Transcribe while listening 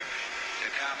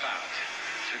tap out,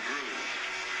 to groove.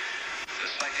 The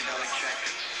psychedelic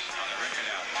jackets on the record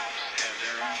albums have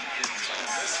their own hidden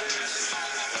messages.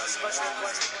 Special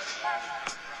request.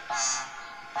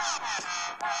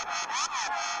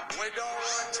 We don't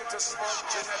want you to smoke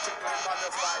genetically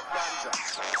modified ganja.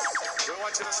 We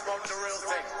want you to smoke the real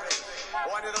thing. We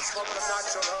want you to smoke the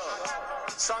natural herb.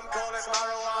 Some call it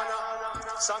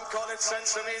marijuana, some call it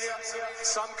sensibilia,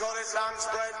 some call it lamb's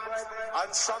bread,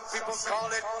 and some people call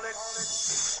it ganja.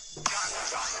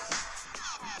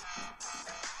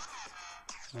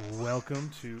 Welcome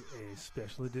to a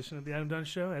special edition of the Adam Dunn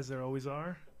Show, as there always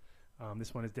are.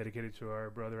 This one is dedicated to our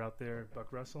brother out there,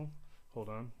 Buck Russell. Hold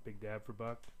on, big dab for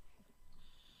Buck.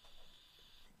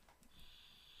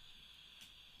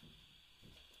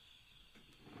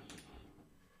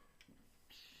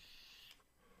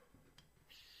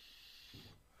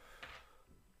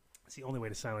 It's the only way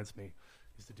to silence me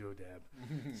is to do a dab.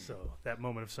 So that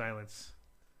moment of silence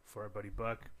for our buddy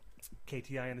Buck.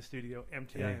 KTI in the studio,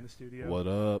 MTI in the studio. What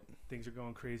up? Things are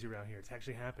going crazy around here. It's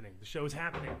actually happening. The show is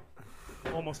happening.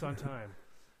 Almost on time.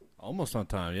 Almost on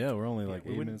time, yeah. We're only like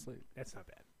 8 minutes late. That's not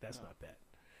bad. That's not bad.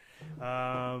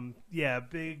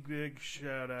 Big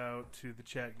shout out to the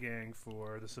chat gang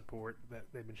for the support that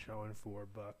they've been showing for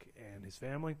Buck and his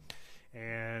family.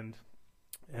 And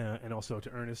also to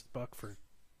Ernest Buck for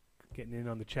getting in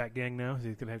on the chat gang now. So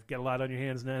he's going to get a lot on your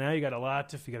hands now. Now you got a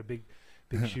lot you got a big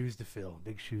shoes to fill.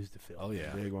 Big shoes to fill. Oh,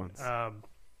 yeah. Big ones.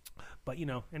 But, you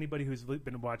know, anybody who's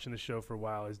been watching the show for a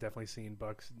while has definitely seen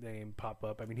Buck's name pop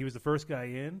up. I mean, he was the first guy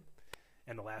in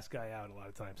and the last guy out a lot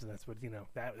of times. And that's what, you know,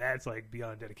 that's like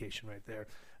beyond dedication right there.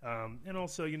 And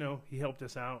also, you know, he helped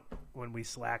us out when we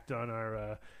slacked on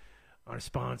our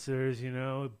sponsors, you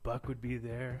know. Buck would be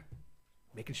there,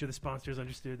 making sure the sponsors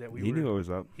understood that He knew it was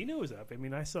up. He knew it was up. I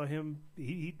mean, I saw him.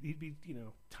 He'd be, you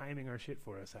know, timing our shit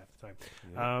for us half the time.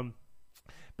 Yeah.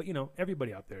 But, you know,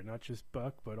 everybody out there, not just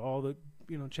Buck, but all the,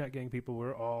 you know, chat gang people,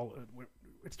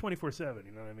 it's 24/7,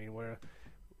 you know what I mean?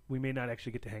 We may not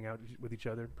actually get to hang out with each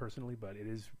other personally, but it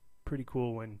is pretty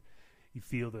cool when you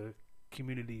feel the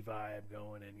community vibe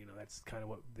going, and, you know, that's kind of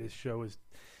what this show is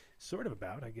sort of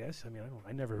about, I guess. I mean,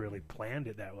 I never really planned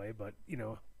it that way, but, you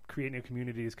know, creating a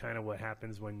community is kind of what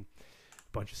happens when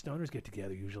a bunch of stoners get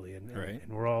together usually, and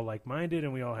we're all like-minded,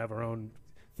 and we all have our own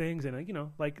things. And you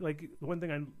know, like one thing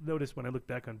I noticed when I look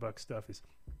back on Buck's stuff is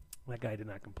that guy did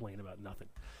not complain about nothing.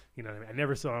 You know what I mean? I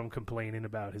never saw him complaining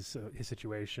about his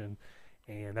situation,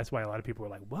 and that's why a lot of people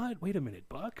were like, "What? Wait a minute,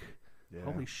 Buck? Yeah.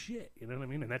 Holy shit!" You know what I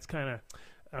mean? And that's kind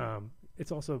of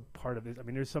it's also part of it. I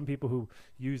mean, there's some people who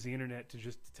use the internet to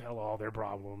just tell all their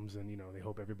problems, and you know, they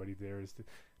hope everybody there is to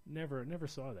never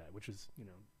saw that, which is, you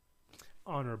know,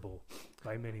 honorable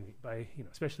by you know,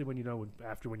 especially when you know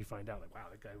when you find out, like, wow,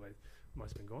 that guy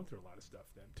must have been going through a lot of stuff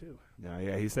then too.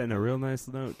 Yeah, he sent a real nice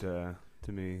note to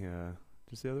me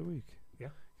just the other week. Yeah,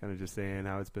 kind of just saying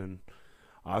how it's been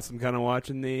awesome, kind of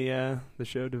watching the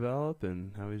show develop,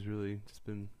 and how he's really just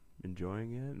been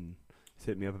enjoying it, and he's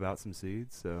hit me up about some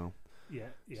seeds. So yeah,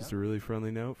 just a really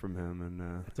friendly note from him, and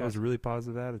it was a awesome. really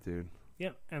positive attitude.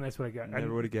 Yeah, and that's what I got.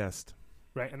 Never would have guessed.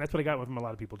 Right, and that's what I got from a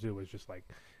lot of people too. Was just like,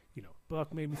 you know,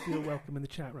 Buck made me feel welcome in the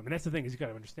chat room. And that's the thing, is you got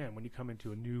to understand, when you come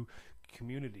into a new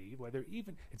community,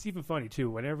 it's even funny too,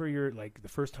 whenever you're like the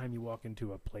first time you walk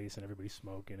into a place and everybody's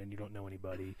smoking and you don't know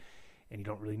anybody and you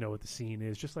don't really know what the scene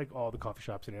is, just like all the coffee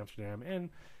shops in Amsterdam and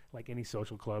like any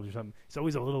social clubs or something, it's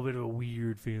always a little bit of a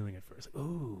weird feeling at first. Like,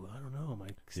 oh, I don't know, am I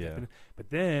stepping in? But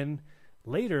then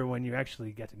later, when you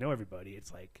actually get to know everybody,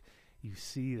 it's like you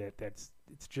see that it's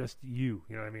just you.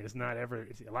 You know what I mean? It's not ever.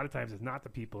 A lot of times, it's not the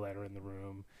people that are in the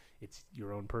room. It's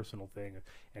your own personal thing.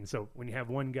 And so when you have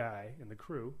one guy in the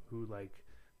crew who, like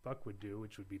Buck would do,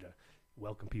 which would be to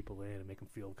welcome people in and make them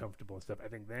feel comfortable and stuff, I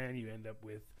think then you end up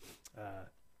with,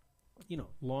 you know,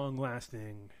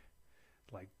 long-lasting,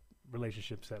 like,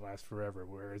 relationships that last forever.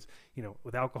 Whereas, you know,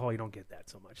 with alcohol, you don't get that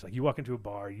so much. Like, you walk into a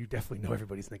bar, you definitely know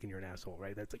everybody's thinking you're an asshole,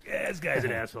 right? That's like, yeah, this guy's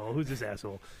an asshole. Who's this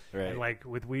asshole? Right. And like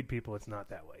with weed people, it's not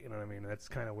that way. You know what I mean? That's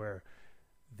kind of where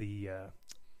the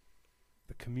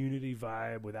community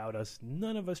vibe, without us,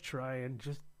 none of us trying,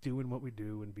 just doing what we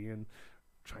do and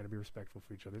trying to be respectful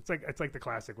for each other. It's like the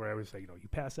classic where I always say, you know, you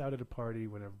pass out at a party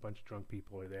when a bunch of drunk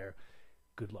people are there.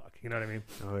 Good luck. You know what I mean?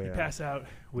 Oh, yeah. You pass out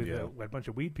with a bunch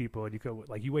of weed people, and you go,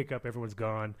 like, you wake up, everyone's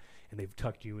gone, and they've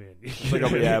tucked you in.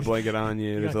 Like, blanket on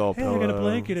you. There's a little pillow. I got a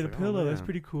blanket and a pillow. Oh, That's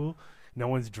pretty cool. No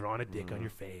one's drawn a dick on your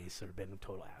face or been a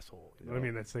total asshole. You know what I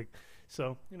mean? That's like,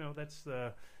 so, you know, that's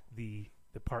the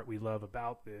part we love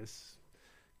about this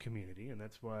community, and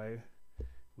that's why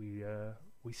we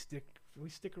stick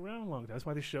around long. That's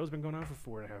why this show's been going on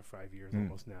for 4.5, 5 years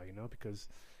almost now, you know, because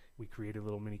we created a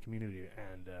little mini community,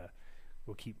 and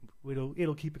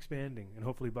it'll keep expanding, and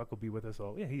hopefully Buck will be with us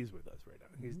all. Yeah, he is with us right now.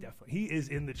 He is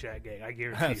in the chat gang. I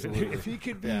guarantee Absolutely. you. If he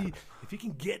could be, if he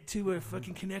can get to a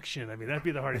fucking connection, I mean, that'd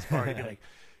be the hardest part. He'd be like,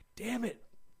 damn it,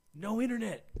 no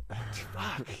internet.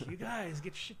 Fuck, you guys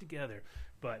get your shit together.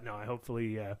 But no,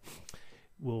 hopefully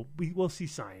we'll see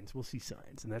signs. We'll see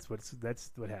signs, and that's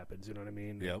what happens. You know what I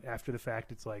mean? Yep. After the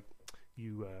fact, it's like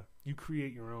you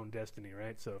create your own destiny,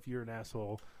 right? So if you're an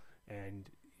asshole and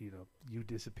you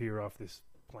disappear off this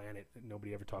planet and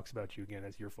nobody ever talks about you again,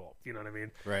 that's your fault. You know what I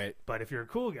mean? Right. But if you're a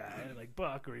cool guy like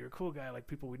Buck, or you're a cool guy like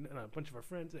people we know, a bunch of our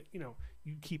friends, that you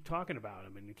keep talking about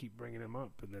them and you keep bringing them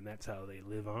up, and then that's how they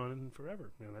live on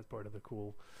forever. That's part of the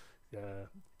cool.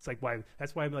 It's like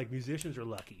that's why like musicians are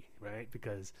lucky, right?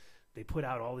 Because they put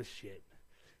out all this shit.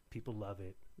 People love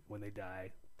it. When they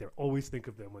die, they always think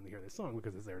of them when they hear this song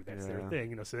because that's their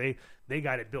thing. So they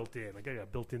got it built in. Like I got a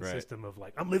built-in system of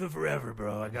like, I'm living forever,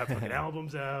 bro. I got fucking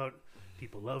albums out.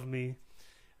 People love me.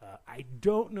 I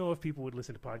don't know if people would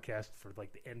listen to podcasts for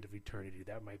like the end of eternity.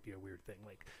 That might be a weird thing.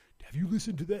 Like, have you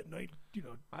listened to that night?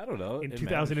 I don't know. In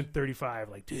 2035,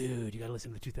 like, dude, you got to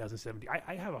listen to 2070.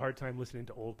 I have a hard time listening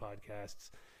to old podcasts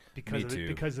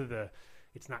because of the.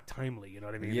 It's not timely, you know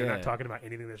what I mean? Yeah. They're not talking about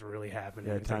anything that's really happening.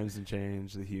 Yeah, times have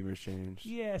changed, the humor's changed.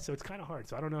 Yeah, so it's kind of hard.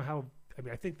 So I don't know how. I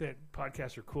mean, I think that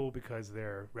podcasts are cool because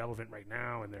they're relevant right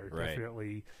now, and they're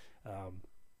definitely.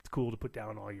 It's cool to put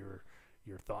down all your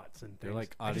thoughts and things. They're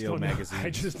like audio magazines. I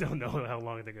just don't know how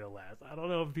long they're gonna last. I don't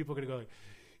know if people are gonna go like,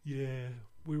 yeah,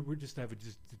 we're just having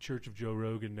just the Church of Joe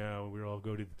Rogan now, and we all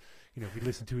go to. We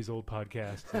listen to his old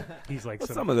podcast. He's like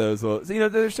some of those will. So,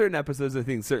 there's certain episodes. I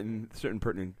think certain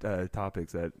pertinent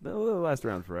topics that will last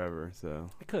around forever. So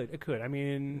it could. I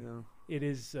mean, it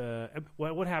is.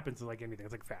 What happens is like anything.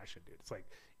 It's like fashion, dude. It's like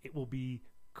it will be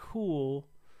cool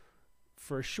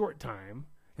for a short time,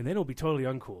 and then it'll be totally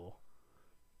uncool.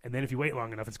 And then if you wait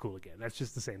long enough, it's cool again. That's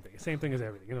just the same thing. Same thing as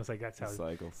everything. It's like that's how.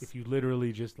 Cycles. If you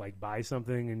literally just like buy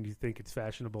something and you think it's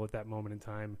fashionable at that moment in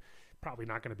time. Probably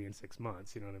not going to be in 6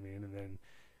 months, you know what I mean? And then,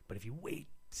 but if you wait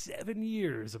 7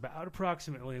 years, about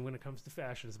approximately, when it comes to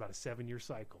fashion, it's about a 7-year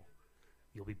cycle.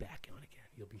 You'll be back on again.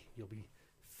 You'll be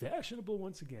fashionable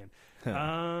once again.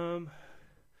 Let's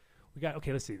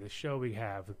see. The show we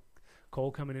have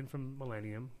Cole coming in from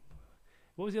Millennium.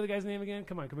 What was the other guy's name again?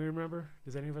 Come on, can we remember?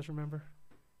 Does any of us remember?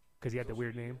 Because he had the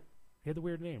weird name. He had the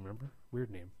weird name. Remember?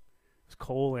 Weird name. It was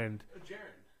Cole and Jaron.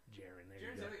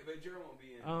 There you go. But Jaron won't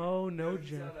be in. Oh no,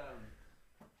 Jaron.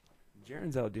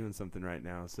 Jaron's out doing something right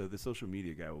now, so the social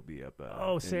media guy will be up.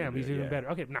 Sam, he's even better.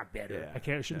 Okay, not better.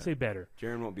 Yeah. I shouldn't say better.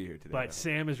 Jaron won't be here today. But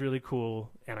Sam is really cool,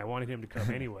 and I wanted him to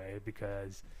come anyway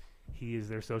because he is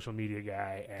their social media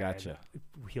guy. And Gotcha.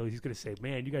 He's going to say,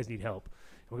 man, you guys need help.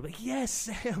 And we'll be like, yes,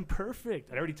 Sam,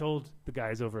 perfect. I already told the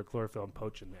guys over at Chlorophyll I'm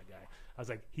poaching that guy. I was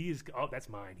like, that's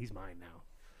mine. He's mine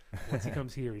now. Once he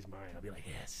comes here, he's mine. I'll be like,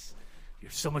 yes. You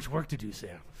have so much work to do,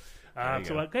 Sam.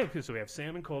 So we have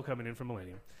Sam and Cole coming in from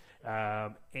Millennium.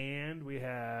 And we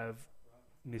have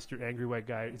Mr. Angry White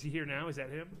Guy. Is he here now? Is that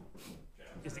him?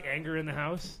 Is the anger in the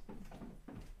house?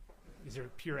 Is there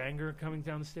pure anger coming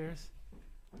down the stairs?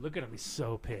 Look at him. He's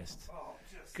so pissed.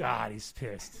 God, he's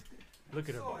pissed. Look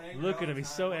at him. Look at him. He's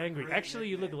so angry. Actually,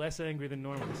 you look less angry than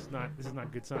normal. This is not a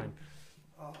good sign.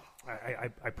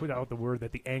 I put out the word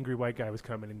that the angry white guy was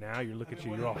coming, and now you look at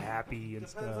you. You're all happy and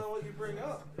stuff. Depends on what you bring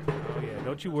up. Oh yeah,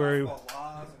 don't you worry. About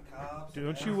laws and cops.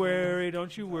 Don't you worry.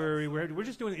 Don't you worry. We're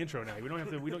just doing the intro now. We don't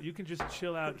have to. You can just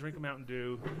chill out, drink a Mountain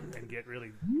Dew, and get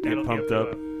really pumped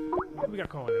up. We got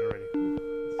calling in already.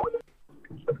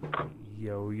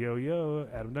 Yo.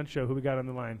 Adam Dunn Show. Who we got on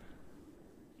the line?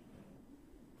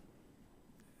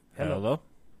 Hello.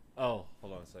 Oh,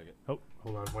 hold on a second. Oh,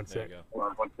 hold on one There sec. you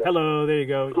go. Hello, there you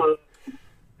go. Hello.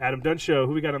 Adam Dunn Show.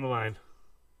 Who we got on the line?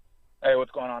 Hey,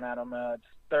 what's going on, Adam? It's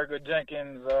Thurgood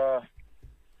Jenkins,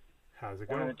 How's it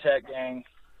one of going? the Tech Gang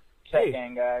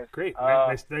guys. Great.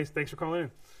 Nice. Thanks for calling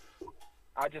in.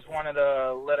 I just wanted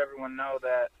to let everyone know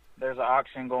that there's an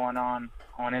auction going on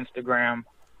Instagram,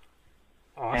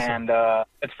 Awesome. and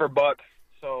it's for Buck.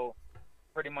 So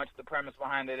pretty much the premise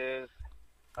behind it is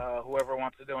whoever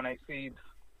wants to donate seeds,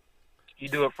 you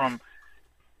do it from,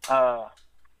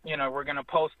 we're going to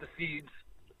post the seeds.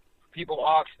 People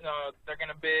auction, they're going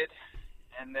to bid,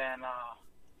 and then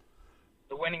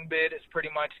the winning bid is pretty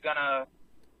much going to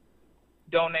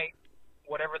donate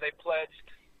whatever they pledged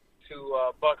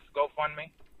to Buck's GoFundMe.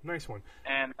 Nice one.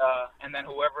 And then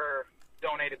whoever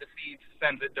donated the seeds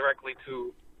sends it directly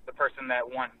to the person that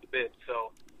won the bid.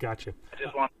 So Gotcha. I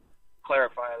just want to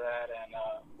clarify that. And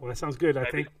Well, that sounds good. I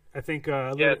maybe- think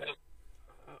just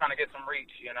trying to get some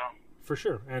reach, for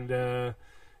sure. And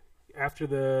after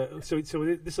the so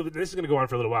this is going to go on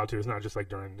for a little while too. It's not just like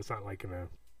during. It's not like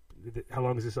how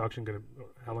long is this auction going to?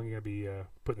 How long are you going to be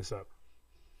putting this up?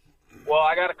 Well,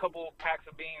 I got a couple packs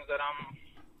of beans that I'm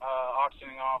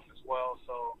auctioning off as well.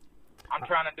 So I'm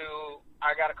trying to do.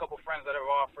 I got a couple friends that have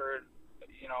offered,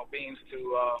 beans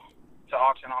to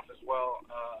auction off as well.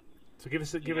 So give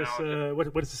us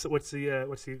what's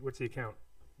the account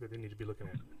that they need to be looking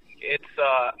at? It's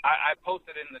I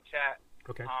posted it in the chat.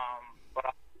 Okay. But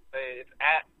I'll say it's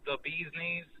at the Bees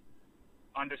Knees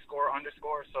 __.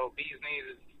 So Bees Knees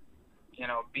is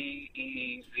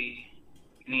BEEZ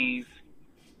knees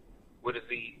with a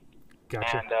Z.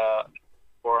 Gotcha. And __.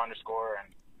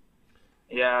 And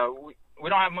yeah, we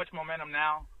don't have much momentum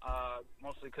now,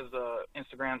 mostly because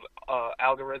Instagram's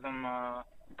algorithm,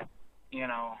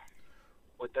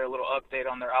 with their little update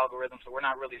on their algorithm, so we're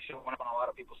not really showing up on a lot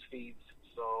of people's feeds.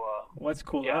 So well, that's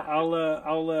cool. Yeah.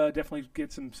 I'll definitely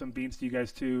get some beans to you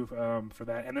guys too for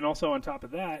that. And then also on top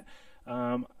of that,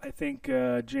 I think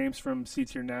James from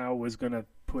Seats Here Now was going to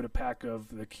put a pack of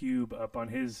the Cube up on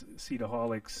his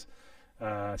Seataholics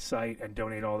site and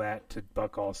donate all that to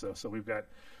Buck also. So we got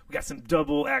some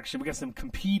double action. We got some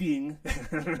competing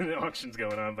auctions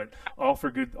going on, but all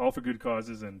for good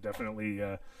causes. And definitely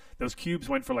those cubes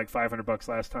went for like $500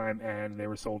 last time, and they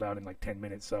were sold out in like 10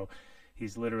 minutes. So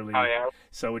he's literally. Oh yeah.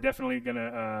 So we're definitely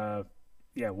gonna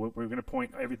we're gonna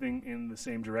point everything in the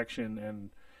same direction and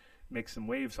make some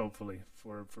waves hopefully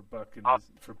for Buck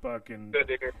and good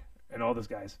to hear. And all those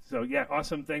guys. So yeah,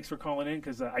 awesome. Thanks for calling in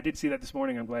because I did see that this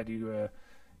morning. I'm glad you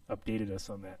updated us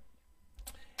on that.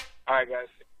 All right, guys.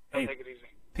 Hey, take it easy.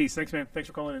 Peace. Thanks, man. Thanks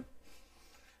for calling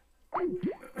in.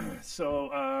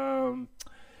 So,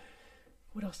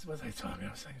 what else was I talking?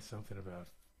 I was saying something about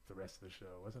the rest of the show,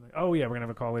 wasn't I? Oh yeah, we're gonna have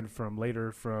a call in from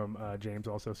James.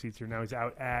 Also, Seats Here Now. He's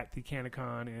out at the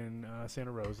CanaCon in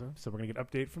Santa Rosa, so we're gonna get an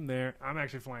update from there. I'm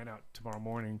actually flying out tomorrow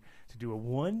morning to do a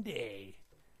one day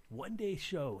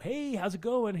show. Hey, how's it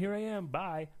going? Here I am.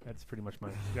 Bye. That's pretty much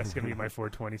that's going to be my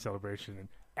 420 celebration. And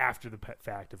after the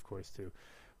fact, of course, too.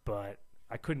 But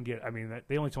I couldn't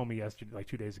they only told me yesterday, like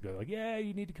 2 days ago, like, yeah,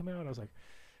 you need to come out. I was like,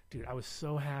 dude, I was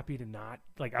so happy to not,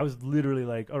 like, I was literally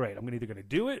like, all right, I'm either going to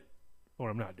do it or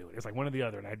I'm not doing it. It's like one or the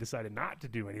other. And I decided not to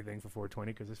do anything for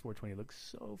 420 because this 420 looks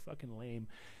so fucking lame.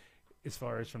 As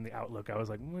far as from the outlook, I was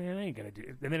like, man, I ain't going to do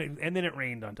it. And then it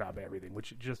rained on top of everything,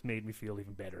 which just made me feel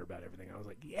even better about everything. I was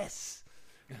like, yes,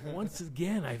 once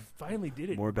again, I finally did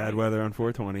it. More bad weather on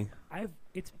 420.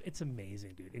 It's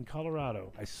amazing, dude. In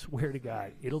Colorado, I swear to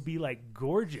God, it'll be like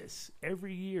gorgeous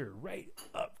every year, right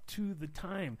up to the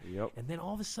time. Yep. And then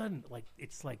all of a sudden, like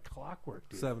it's like clockwork,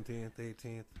 dude. 17th,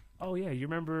 18th. Oh yeah, you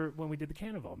remember when we did the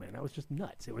Carnival, man? That was just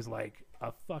nuts. It was like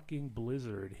a fucking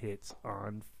blizzard hits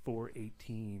on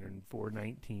 4/18 and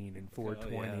 4/19 and 4/20.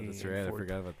 Oh, yeah, that's right. I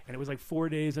forgot about that. And it was like 4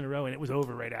 days in a row, and it was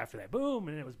over right after that. Boom,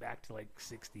 and it was back to like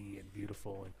 60 and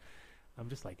beautiful. And I'm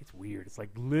just like, it's weird. It's like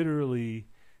literally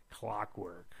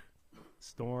clockwork.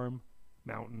 Storm,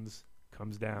 mountains,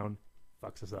 comes down,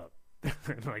 fucks us up.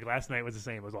 Like last night was the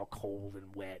same. It was all cold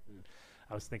and wet, and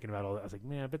I was thinking about all that. I was like,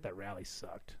 man, I bet that rally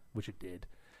sucked, which it did.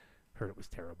 Heard it was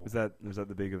terrible. Was that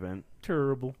the big event?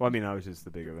 Terrible. Well, I mean, I was just the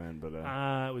big event, but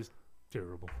it was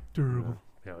terrible. Terrible.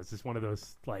 Yeah, it was just one of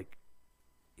those like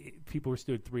people were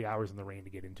stood 3 hours in the rain to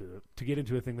get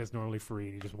into a thing that's normally free,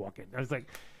 and you just walk in. I was like,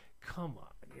 come on,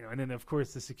 And then of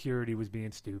course the security was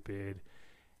being stupid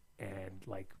and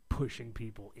like pushing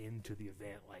people into the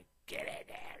event, like get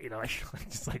in there, like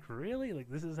just like really, like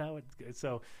this is how it's good.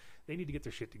 So they need to get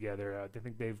their shit together. I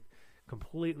think they've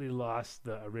completely lost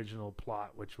the original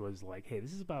plot, which was like, hey,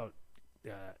 this is about,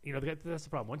 that's the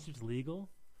problem. Once it's legal,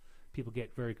 people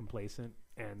get very complacent,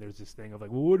 and there's this thing of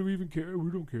like, well, what do we even care?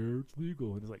 We don't care. It's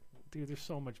legal. And it's like, dude, there's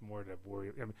so much more to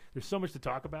worry. I mean, there's so much to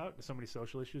talk about. There's so many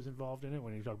social issues involved in it.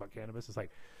 When you talk about cannabis, it's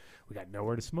like, we got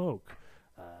nowhere to smoke.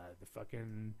 The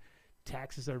fucking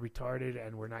taxes are retarded,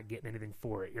 and we're not getting anything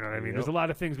for it. You know what I mean? Yep. There's a lot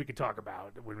of things we could talk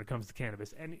about when it comes to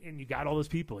cannabis. And you got all those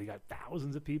people. You got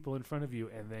thousands of people in front of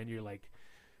you, and then you're like,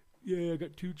 yeah, I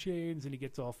got 2 chains, and he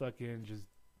gets all fucking just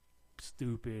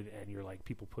stupid, and you're like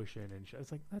people pushing and shit.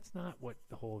 It's like, that's not what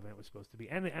the whole event was supposed to be.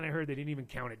 And I heard they didn't even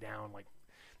count it down. Like,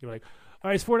 they were like, all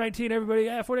right, it's 419, everybody.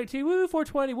 Yeah, 419, woo,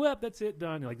 420, whoop, that's it,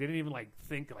 done. Like, they didn't even like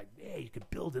think like, hey, you could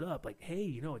build it up. Like,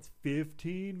 hey, it's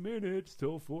 15 minutes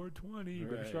till 420. You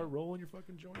better start rolling your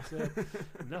fucking joints up.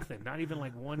 Nothing. Not even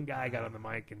like one guy got on the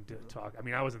mic and talk. I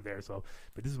mean, I wasn't there,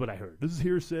 but this is what I heard. This is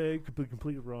hearsay. Could be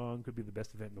completely wrong. Could be the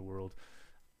best event in the world.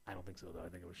 I don't think so, though. I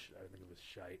think it was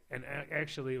shite. And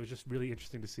actually, it was just really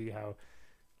interesting to see how,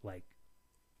 like,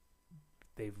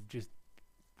 they've just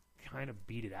kind of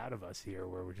beat it out of us here,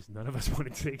 where we're just none of us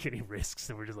want to take any risks,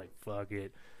 and we're just like, fuck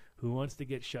it. Who wants to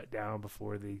get shut down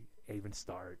before they even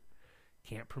start?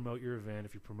 Can't promote your event.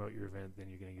 If you promote your event, then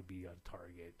you're going to be on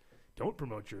target. Don't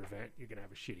promote your event, you're going to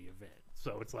have a shitty event.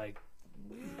 So it's like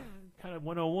kind of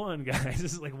 101, guys.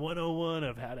 This is like 101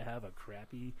 of how to have a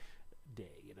crappy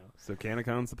day, you know. So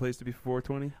Canacon's the place to be for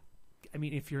 420? I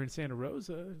mean, if you're in Santa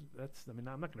Rosa, I'm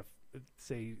not going to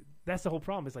say that's the whole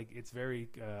problem. It's like, it's very,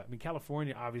 I mean,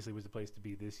 California obviously was the place to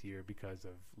be this year because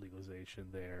of legalization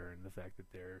there and the fact that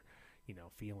they're, you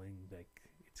know, feeling like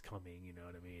it's coming, you know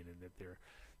what I mean? And that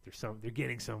they're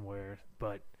getting somewhere,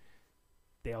 but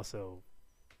they also,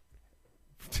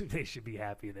 they should be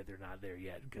happy that they're not there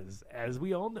yet. Because as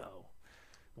we all know,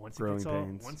 once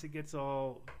it gets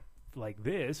all like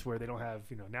this, where they don't have,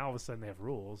 you know, now all of a sudden they have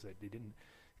rules that they didn't,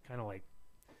 kind of like,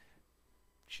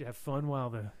 should have fun while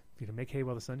make hay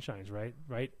while the sun shines, right?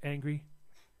 Right, Angry?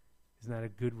 Isn't that a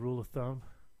good rule of thumb?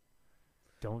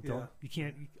 Don't, you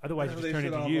can't, otherwise you just turn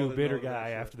into you, bitter guy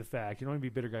after the fact. You don't want to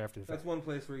be bitter guy after the fact. That's one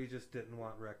place where you just didn't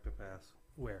want rec to pass.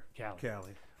 Where?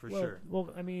 Cali, for sure. Well,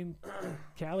 I mean,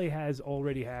 Cali has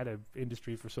already had an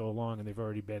industry for so long, and they've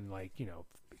already been, like, you know,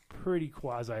 pretty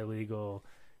quasi-legal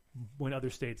when other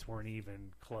states weren't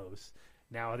even close.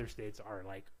 Now other states are,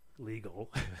 like, legal,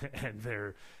 and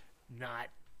they're not,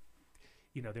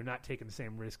 you know, they're not taking the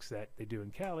same risks that they do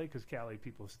in Cali, because Cali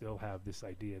people still have this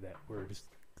idea that we're just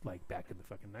like back in the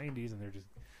fucking 90s, and they're just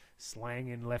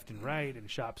slanging left and right, and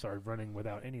shops are running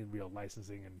without any real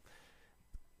licensing. And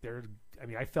I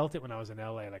mean, I felt it when I was in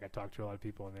LA. Like, I talked to a lot of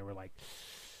people, and they were like,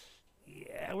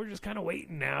 yeah, we're just kind of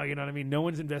waiting now, you know what I mean? No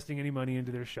one's investing any money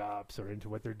into their shops or into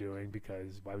what they're doing,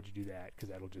 because why would you do that? Because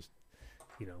that'll just,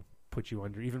 you know, put you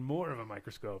under even more of a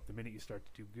microscope the minute you start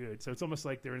to do good. So it's almost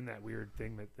like they're in that weird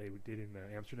thing that they did in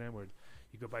Amsterdam, where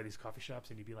you go by these coffee shops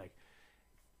and you'd be like,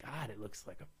 God, it looks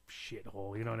like a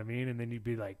shithole, you know what I mean? And then you'd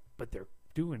be like, but they're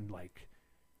doing like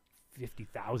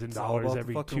 $50,000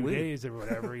 every 2 days or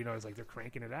whatever, you know. It's like they're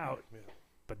cranking it out. Yeah.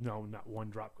 But no, not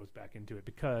one drop goes back into it,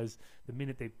 because the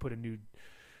minute they put a new,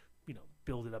 you know,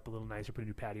 build it up a little nicer, put a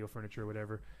new patio furniture or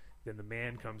whatever, then the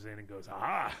man comes in and goes,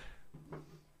 aha,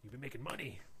 you've been making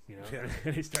money. You know, yeah.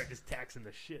 And they start just taxing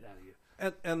the shit out of you.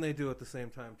 And they do at the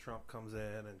same time Trump comes in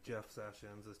and Jeff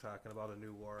Sessions is talking about a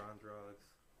new war on drugs.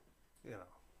 You know.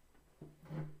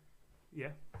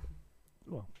 Yeah.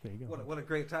 Well, there you go. What a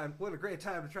great time! What a great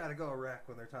time to try to go wreck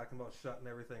when they're talking about shutting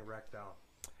everything wreck down.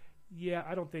 Yeah,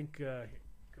 I don't think go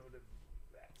to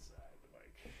that side,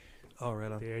 Mike. Oh,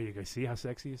 right on. There you go. See how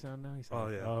sexy you sound now? Oh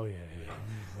yeah. Oh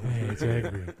yeah. Hey, it's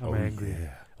angry. I'm angry.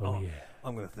 Yeah. Oh yeah.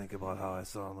 I'm gonna think about how I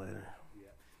saw him later. Yeah.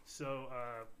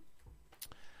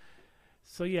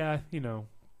 So yeah, you know,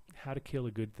 how to kill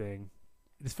a good thing.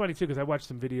 It's funny too, because I watched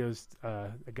some videos.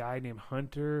 A guy named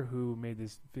Hunter who made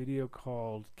this video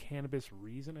called "Cannabis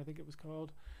Reason," I think it was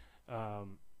called.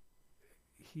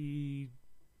 He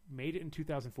made it in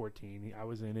 2014. I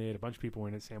was in it. A bunch of people were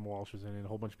in it. Sam Walsh was in it. A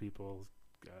whole bunch of people.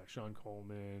 Sean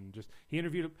Coleman. He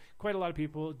interviewed quite a lot of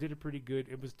people. Did it pretty good.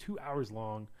 It was 2 hours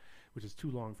long, which is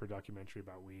too long for a documentary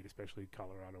about weed, especially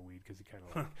Colorado weed, because he kind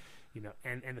of like, you know.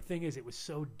 And the thing is, it was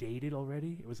so dated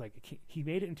already. It was like he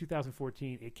made it in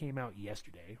 2014. It came out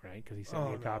yesterday, right? Because he sent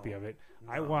me a copy of it.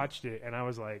 No. I watched it, and I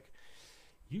was like,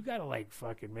 you gotta like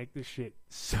fucking make this shit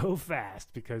so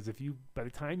fast, because by the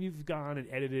time you've gone and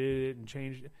edited it and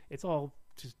changed it, it's all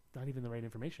just not even the right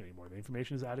information anymore. The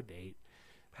information is out of date.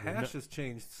 Hash has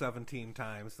changed 17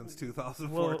 times since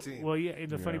 2014. Well, yeah. And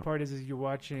the funny part is you're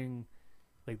watching,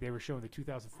 like, they were showing the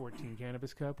 2014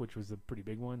 Cannabis Cup, which was a pretty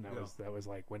big one. That was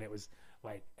like when it was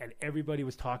like, and everybody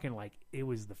was talking like it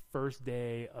was the first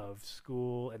day of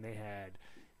school, and they had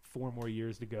 4 more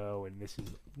years to go, and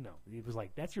it was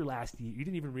like, that's your last year. You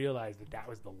didn't even realize that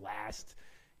was the last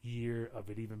year of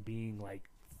it even being like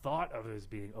thought of as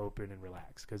being open and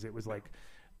relaxed, because it was like.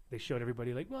 They showed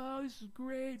everybody like, wow, this is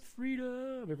great,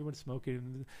 freedom. Everyone's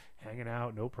smoking, hanging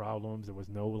out, no problems. There was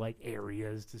no like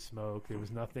areas to smoke. There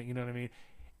was nothing, you know what I mean?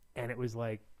 And it was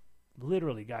like,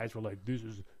 literally, guys were like, this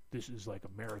is like a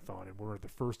marathon, and we're at the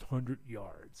first 100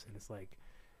 yards. And it's like,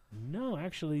 no,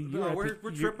 actually, we're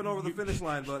tripping over the finish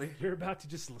line, buddy. You're about to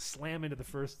just slam into the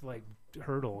first like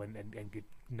hurdle and get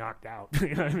knocked out.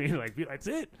 You know what I mean? Like, that's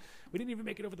it. We didn't even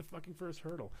make it over the fucking first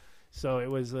hurdle. So it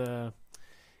was.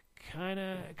 Kind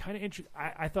of interesting.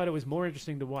 I thought it was more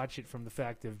interesting to watch it from the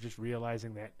fact of just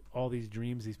realizing that all these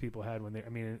dreams these people had when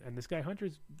and this guy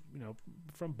Hunter's, you know,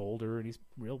 from Boulder, and he's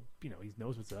real, you know, he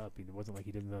knows what's up. It wasn't like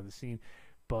he didn't know the scene,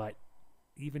 but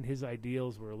even his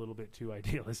ideals were a little bit too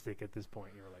idealistic at this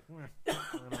point. You were like,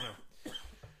 I don't know.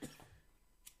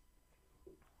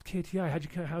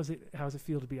 KTI, how's it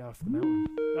feel to be off the mountain?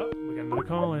 Oh, we got another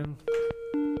call in.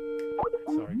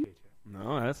 Sorry, KTI.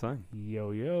 No, that's fine.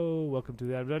 Yo, welcome to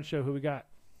the Adam Dunn Show. Who we got?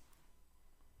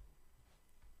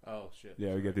 Oh shit.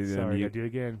 Yeah, we got these. Sorry, gotta do it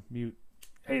again. Mute.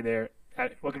 Hey there.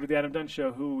 Welcome to the Adam Dunn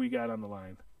Show. Who we got on the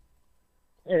line?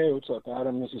 Hey, what's up,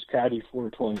 Adam? This is Caddy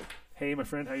 420. Hey, my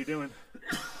friend. How you doing?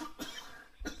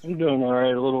 I'm doing all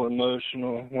right. A little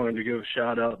emotional. Wanted to give a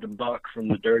shout out to Buck from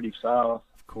the Dirty South.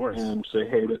 Of course. And say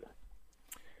hey to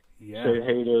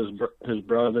his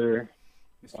brother.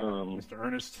 Mr.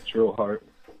 Ernest. It's real hard.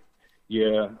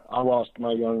 Yeah, I lost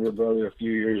my younger brother a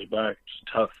few years back.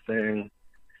 It's a tough thing.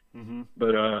 Mm-hmm.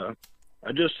 But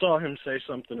I just saw him say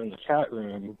something in the chat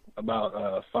room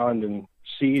about finding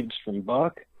seeds from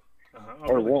Buck.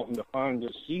 Or wanting to find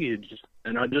his seeds,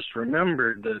 and I just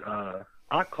remembered that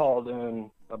I called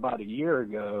in about a year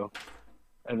ago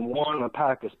and won a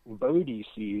pack of Bodhi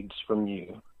seeds from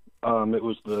you. It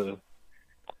was the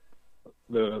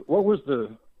what was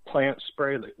the plant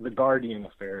spray, the Guardian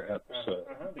Affair episode.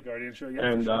 The Guardian Show, yeah.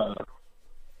 And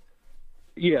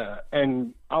yeah,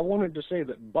 and I wanted to say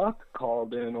that Buck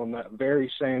called in on that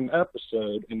very same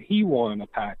episode, and he won a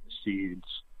pack of seeds.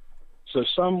 So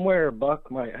somewhere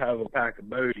Buck might have a pack of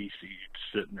Bodhi seeds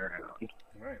sitting around.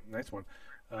 All right, nice one.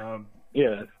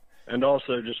 Yeah, and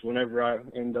also just whenever I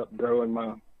end up growing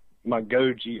my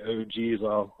Goji OGs,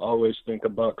 I'll always think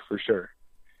of Buck for sure.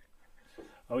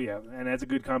 Oh yeah, and that's a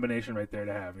good combination right there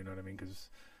to have. You know what I mean? Because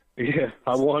yeah,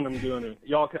 I won him doing it.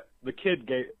 The kid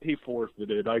he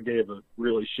forfeited. I gave a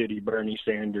really shitty Bernie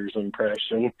Sanders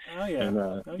impression. Oh yeah. And,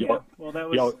 yeah. Well, that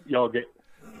was y'all get.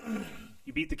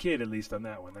 You beat the kid at least on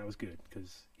that one. That was good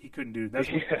because he couldn't do that.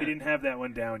 He didn't have that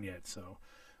one down yet. So,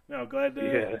 no, glad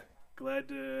to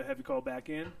have you call back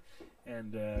in.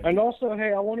 And also,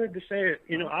 hey, I wanted to say,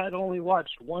 I'd only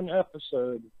watched one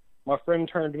episode. My friend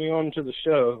turned me on to the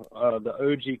show, the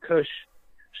OG Kush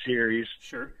series.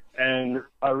 Sure. And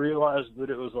I realized that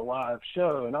it was a live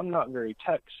show, and I'm not very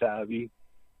tech savvy.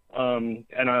 And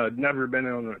I'd never been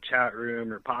on a chat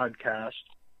room or podcast.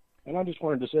 And I just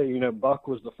wanted to say, Buck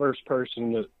was the first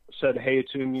person that said hey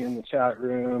to me in the chat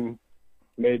room,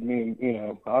 made me,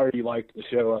 I already liked the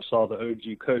show. I saw the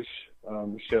OG Kush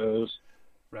shows.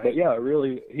 Right. But yeah,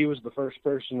 really, he was the first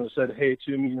person that said hey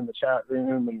to me in the chat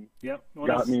room and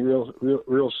got me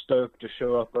real stoked to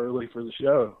show up early for the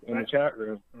show in the chat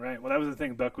room. Right. Well, that was the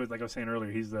thing. Buck was, like I was saying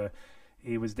earlier,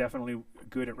 he was definitely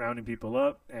good at rounding people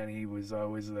up, and he was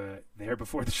always there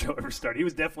before the show ever started. He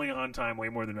was definitely on time way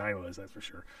more than I was, that's for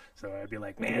sure. So I'd be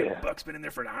like, man, Buck's been in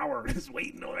there for an hour, just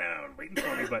waiting around, waiting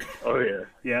for me. But oh yeah,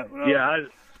 yeah,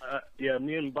 well,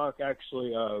 me and Buck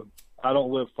actually, I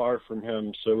don't live far from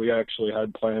him, so we actually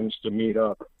had plans to meet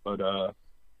up. But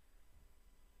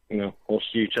we'll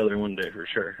see each other one day for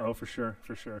sure. Oh, for sure.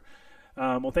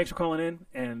 Well, thanks for calling in,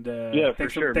 and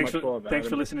thanks for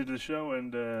listening to the show,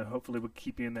 and hopefully we'll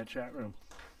keep you in that chat room.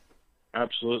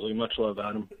 Absolutely, much love,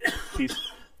 Adam. Peace.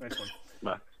 Nice one.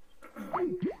 Bye.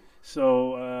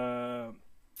 So,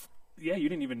 you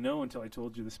didn't even know until I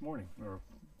told you this morning, or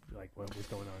like what was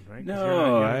going on, right?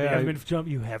 No,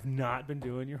 you have not been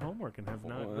doing your homework and have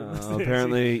not.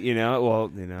 Apparently, big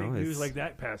it's, news like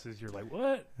that passes, you're like,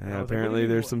 what? Yeah, apparently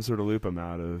there's some sort of loop I'm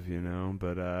out of,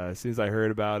 But as soon as I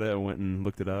heard about it, I went and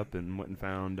looked it up and went and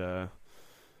found the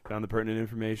pertinent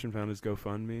information, found his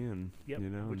GoFundMe, and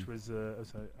which was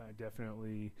I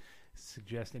definitely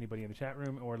suggest anybody in the chat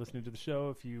room or listening to the show,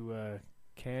 if you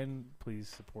can, please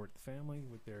support the family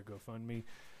with their GoFundMe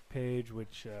page,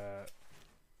 which.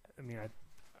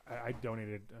 I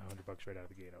donated $100 right out of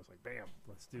the gate. I was like, bam,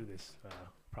 let's do this.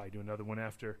 Probably do another one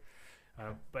after.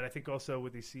 But I think also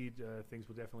with these seed things,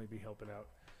 we'll definitely be helping out.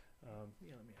 Let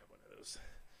me have one of those.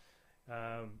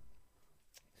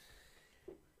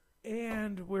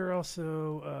 And we're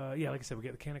also, like I said, we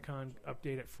get the CannaCon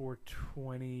update at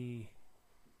 4:20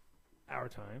 our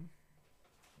time.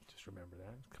 Just remember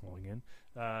that, calling in.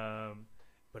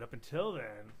 But up until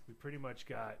then, we pretty much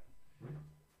got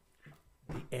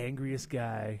the angriest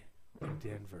guy in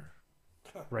Denver,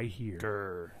 right here.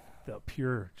 Grr. The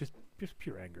pure, just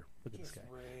pure anger. Look at this guy.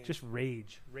 Just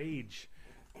rage.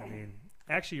 I mean,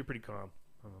 actually, you're pretty calm.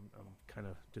 I'm kind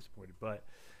of disappointed, but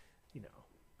I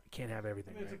can't have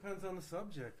everything. It depends on the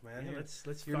subject, man. Yeah, let's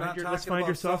You're find not your talking let's find about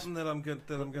your soft. something that I'm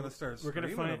gonna start. We're gonna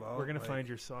find. About, we're gonna find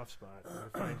your soft spot. We're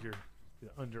gonna find your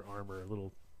Under Armour,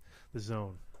 the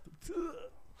zone.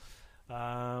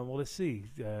 Well, let's see.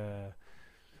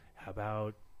 How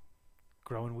about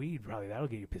growing weed? Probably that'll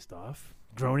get you pissed off.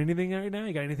 Growing anything right now?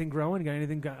 You got anything growing? You got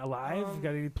anything alive? You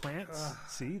got any plants?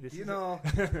 See, this is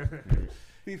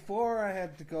before I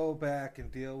had to go back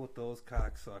and deal with those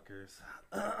cocksuckers,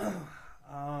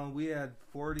 We had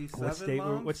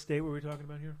 47 What state were we talking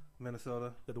about here?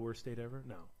 Minnesota. The worst state ever?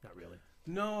 No, not really.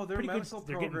 No, their Pretty good. medical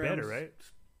They're getting program's better, right?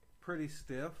 pretty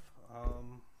stiff.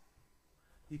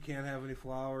 You can't have any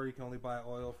flour. You can only buy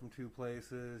oil from 2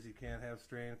 places. You can't have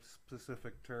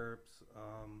strain-specific terps.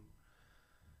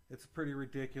 It's pretty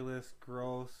ridiculous,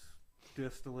 gross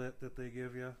distillate that they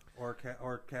give you,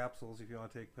 or capsules if you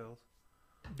want to take pills.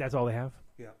 That's all they have?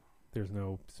 Yeah. There's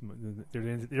no...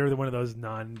 They're one of those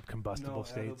non-combustible No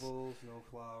states. edibles, no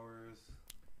flowers.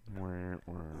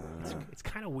 It's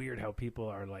kind of weird how people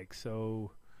are like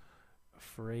so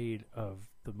afraid of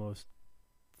the most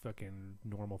fucking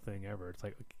normal thing ever. It's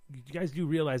like, you guys do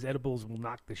realize edibles will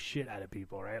knock the shit out of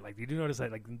people, right? Like, you do notice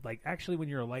that, like actually when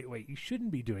you're a lightweight, you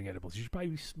shouldn't be doing edibles. You should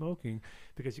probably be smoking,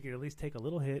 because you can at least take a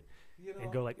little hit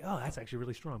and go like, oh, that's actually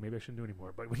really strong. Maybe I shouldn't do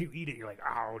anymore. But when you eat it, you're like,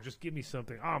 oh, just give me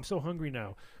something. Oh, I'm so hungry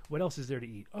now. What else is there to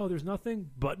eat? Oh, there's nothing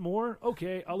but more?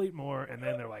 Okay, I'll eat more. And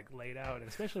then they're like laid out. And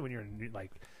especially when you're a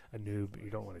noob, you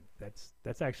don't want to.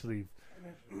 That's actually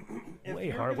way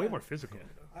hard, way more physical.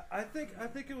 I think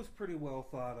it was pretty well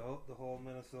thought out, the whole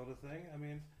Minnesota thing. I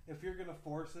mean, if you're going to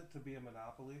force it to be a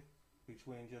monopoly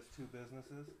between just 2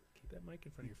 businesses, keep that mic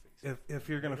in front of your face. If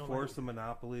you're going to force a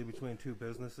monopoly between 2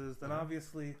 businesses, then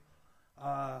obviously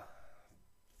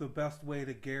the best way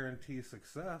to guarantee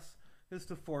success is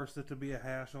to force it to be a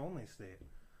hash only state.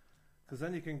 Because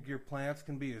then your plants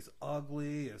can be as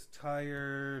ugly, as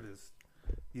tired,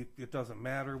 it doesn't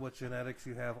matter what genetics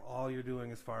you have. All you're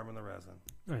doing is farming the resin.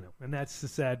 I know, and that's the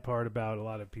sad part about a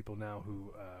lot of people now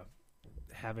who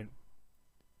haven't.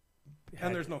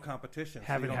 And there's no competition,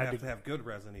 so you don't have to have good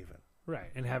resin even. Right,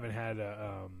 and haven't had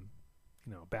a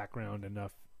background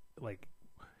enough, like,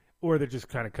 or they're just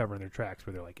kind of covering their tracks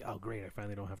where they're like, oh great, I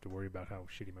finally don't have to worry about how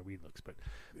shitty my weed looks. But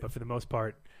for the most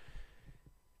part,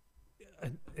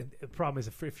 and the problem is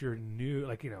if you're new,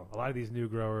 like, a lot of these new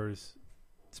growers,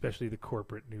 especially the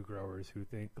corporate new growers who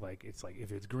think like it's like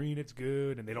if it's green it's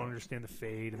good, and they don't understand the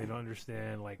fade, and they don't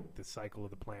understand like the cycle of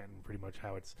the plant and pretty much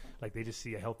how it's like they just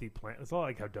see a healthy plant. It's all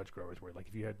like how Dutch growers were. Like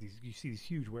if you see these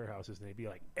huge warehouses and they'd be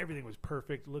like everything was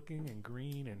perfect looking and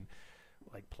green and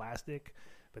like plastic,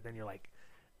 but then you're like,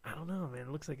 I don't know, man, it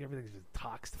looks like everything's just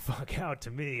toxed the fuck out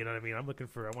to me. You know what I mean? I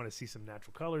want to see some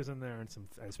natural colors in there, and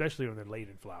especially when they're late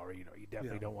in flower. You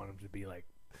definitely don't want them to be like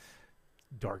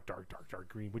dark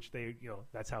green, which they,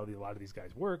 that's how a lot of these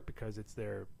guys work, because it's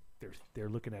they're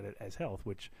looking at it as health,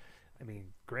 which, I mean,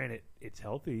 granted, it's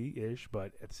healthy-ish,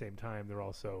 but at the same time, they're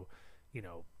also,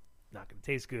 not going to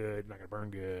taste good, not going to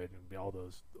burn good, and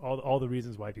all the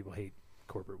reasons why people hate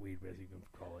corporate weed, as you can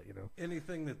call it,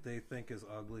 Anything that they think is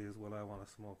ugly is what I want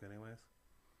to smoke anyways.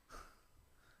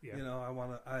 Yeah.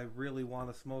 I really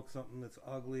want to smoke something that's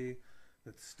ugly,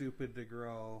 that's stupid to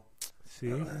grow.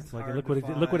 See, look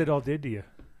what it all did to you.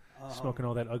 Smoking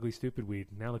all that ugly, stupid weed.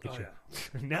 Now look at you.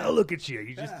 Yeah. Now look at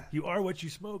you. You are what you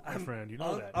smoke, my friend. You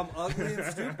know that. I'm ugly and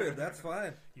stupid. That's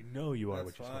fine. You are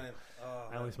what you smoke.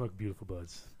 I only smoke beautiful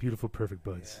buds, beautiful, perfect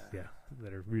buds. Yeah,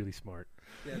 that are really smart.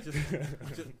 Yeah,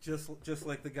 just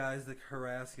like the guys that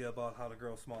harass you about how to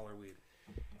grow smaller weed.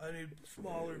 I need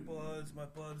smaller buds. My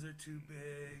buds are too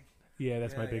big. Yeah,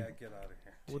 that's my big. Yeah, get out of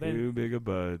here. Well, too big of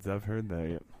buds. I've heard that.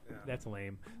 Yep. Yeah. That's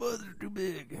lame. Buds are too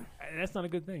big. And that's not a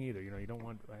good thing either. You don't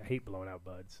want. I hate blowing out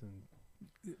buds, and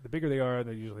the bigger they are,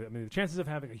 they usually. I mean, the chances of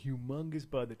having a humongous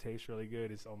bud that tastes really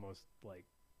good is almost like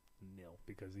nil,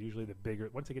 because usually the bigger.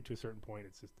 Once they get to a certain point,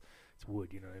 it's wood.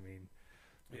 You know what I mean?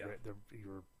 I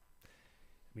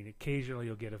mean, occasionally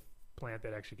you'll get a plant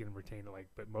that actually can retain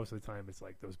but most of the time it's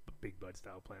like those big bud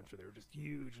style plants where they're just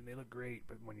huge and they look great,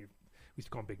 but when we used to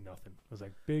call them big nothing. I was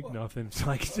like, nothing. It's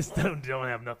like just don't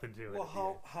have nothing to it.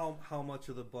 Well, how much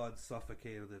of the bud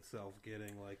suffocated itself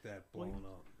getting like that blown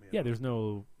up? Yeah, there's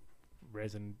no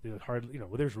resin. There's hardly,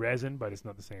 there's resin, but it's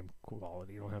not the same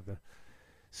quality. You don't have the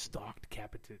stalked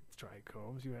capitate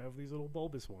trichomes. You have these little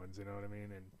bulbous ones. You know what I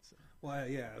mean? And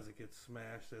as it gets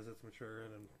smashed, as it's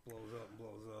maturing and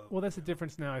blows up. Well, that's the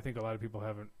difference now. I think a lot of people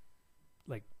haven't,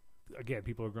 again,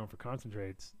 people are growing for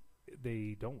concentrates.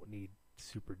 They don't need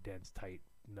super dense, tight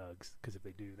nugs, because if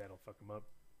they do, that'll fuck them up.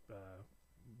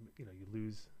 You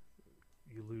lose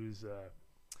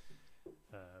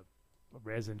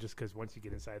resin just because once you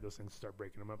get inside those things, start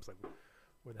breaking them up. It's like,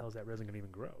 where the hell is that resin going to even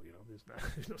grow?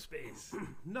 There's no space.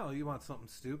 No, you want something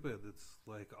stupid that's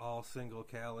like all single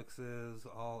calyxes,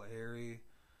 all airy.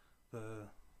 The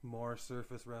more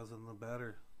surface resin, the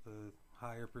better. The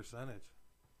higher percentage.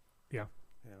 Yeah.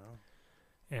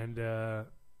 And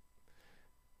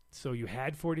so you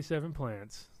had 47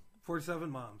 plants. 47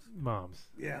 moms.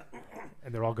 Yeah.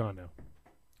 And they're all gone now.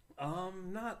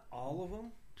 Not all of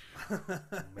them.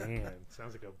 Man,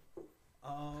 sounds like a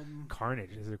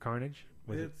Carnage. Is there carnage?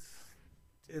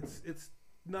 It's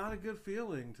not a good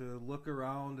feeling to look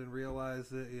around and realize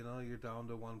that you're down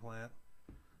to one plant,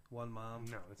 one mom.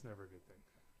 No, that's never a good thing.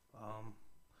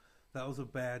 That was a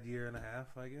bad year and a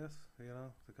half, I guess.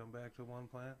 To come back to one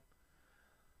plant.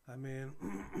 I mean,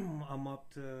 I'm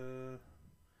up to.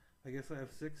 I guess I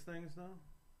have 6 things now.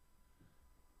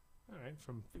 All right,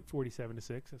 from 47 to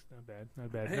 6. That's not bad.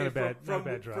 Not bad. Hey, not a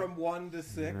bad drop. From 1 to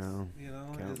 6. No.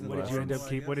 What did you end up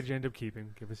keep? What did you end up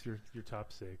keeping? Give us your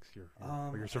top 6.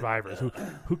 Or your survivors.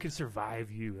 Who can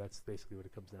survive you? That's basically what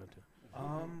it comes down to.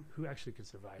 Who actually can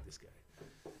survive this guy?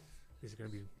 It's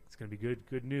gonna be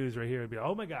good news right here. It'd be,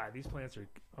 oh my God, these plants are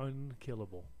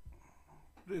unkillable.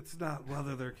 It's not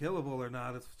whether they're killable or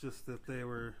not. It's just that they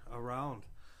were around.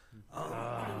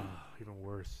 Even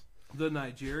worse. The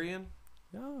Nigerian.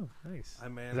 Oh, nice. I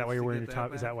managed Is that why you're wearing your top?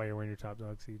 back. Is that why you're wearing your Top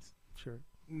Dog Seeds shirt?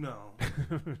 No.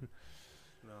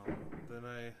 No.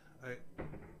 Then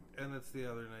and it's the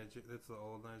other it's the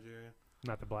old Nigerian.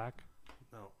 Not the black.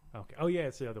 No. Okay. Oh yeah,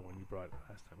 it's the other one you brought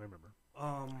last time. I remember.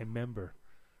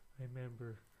 I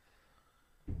remember.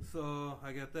 So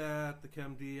I got that, the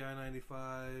Chem D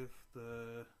I-95,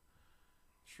 the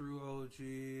True OG,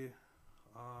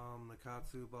 the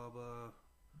Katsu Bubba.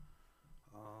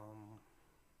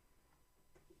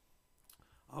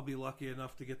 I'll be lucky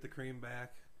enough to get the cream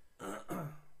back.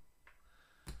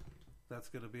 That's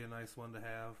going to be a nice one to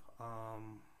have.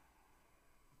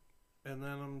 And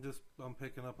then I'm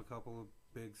picking up a couple of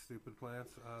big stupid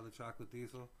plants. The chocolate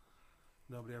diesel.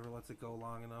 Nobody ever lets it go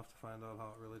long enough to find out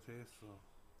how it really tastes. So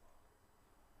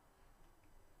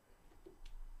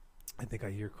I think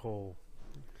I hear Cole.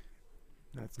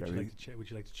 That's Would you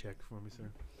like to check for me,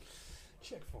 sir?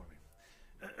 Check for me.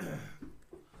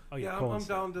 Oh yeah, I'm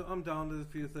down to a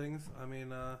few things. I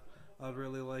mean, I'd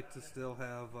really like to still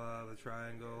have the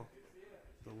triangle,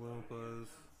 the Loompas,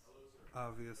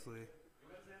 obviously.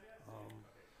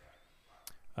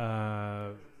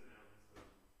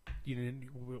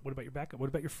 What about your backup? What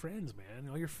about your friends, man?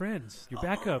 All your friends, your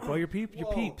backup, all your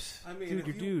peeps. I mean, dude,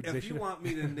 your dudes. If you want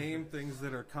me to name things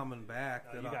that are coming back,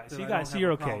 so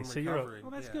you're okay. So you're okay.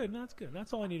 Well, that's good. No, that's good.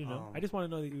 That's all I need to know. I just want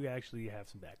to know that you actually have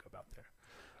some backup out there.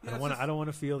 Yeah, I don't want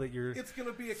to feel that you're. It's going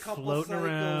to be a couple floating cycles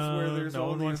around, where there's no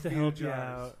one only wants a to few help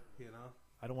jars, you out.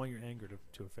 I don't want your anger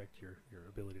to affect your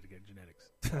ability to get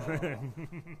genetics.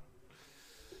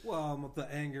 Well,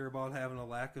 the anger about having a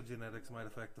lack of genetics might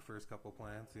affect the first couple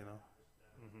plants,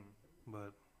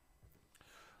 But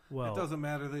it doesn't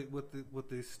matter with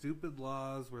these stupid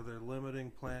laws where they're limiting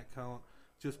plant count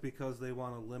just because they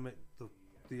want to limit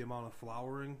the amount of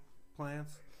flowering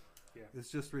plants. Yeah.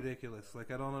 It's just ridiculous.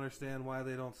 Like, I don't understand why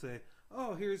they don't say,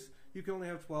 oh, you can only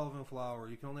have 12 in flower,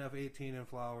 you can only have 18 in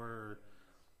flower, or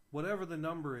whatever the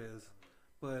number is.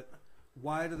 But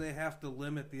why do they have to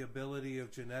limit the ability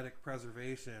of genetic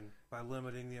preservation by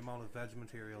limiting the amount of veg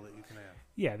material that you can have?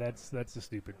 Yeah, that's the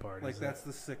stupid part. Like, that's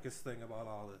the sickest thing about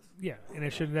all this. Yeah, and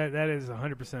it should that is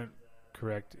 100%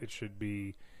 correct. It should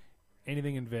be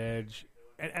anything in veg.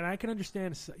 And I can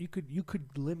understand you could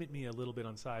limit me a little bit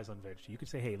on size on veg. You could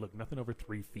say, hey, look, nothing over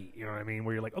 3 feet. You know what I mean?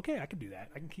 Where you're like, okay, I can do that.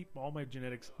 I can keep all my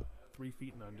genetics 3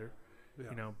 feet and under.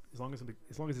 Yeah. As long as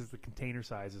it's the container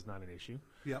size is not an issue.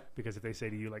 Yep. Because if they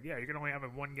say to you like, yeah, you can only have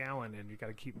it 1 gallon and you got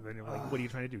to keep them, then you're like, what are you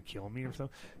trying to do? Kill me or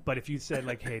something? But if you said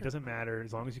like, hey, it doesn't matter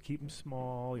as long as you keep them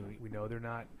small. We know they're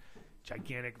not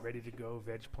gigantic, ready to go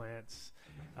veg plants.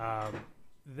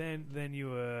 Then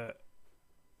you.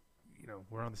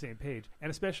 We're on the same page,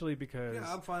 and especially because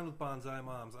I'm fine with bonsai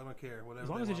moms. I don't care. Whatever. As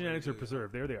long as the genetics are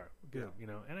preserved, there they are. Good.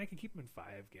 Yeah. And I can keep them in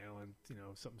 5 gallon.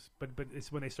 Something. But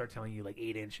it's when they start telling you like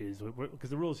 8 inches, because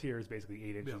the rules here is basically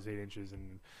 8 inches, 8 inches,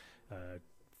 and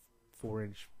 4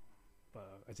 inch.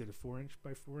 I'd say the 4 inch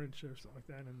by 4 inch or something like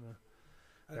that in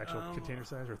the actual container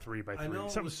size, or 3 by 3.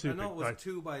 Something stupid. I know it was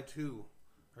 2 by 2.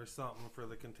 Or something for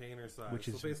the container size. Which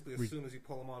is basically as soon as you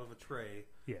pull them out of a tray,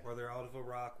 or they're out of a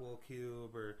Rockwell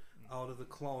cube, or out of the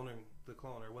cloner.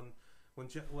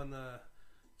 When the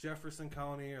Jefferson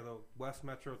County or the West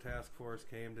Metro Task Force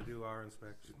came to do our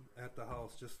inspection at the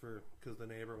house, just because the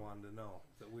neighbor wanted to know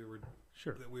that we were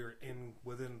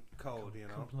within code,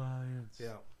 compliance.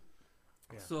 Yeah.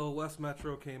 So West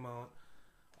Metro came out.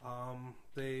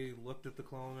 They looked at the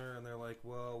cloner and they're like,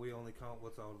 well, we only count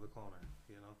what's out of the cloner,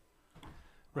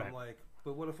 Right. I'm like,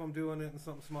 but what if I'm doing it in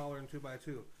something smaller than 2 by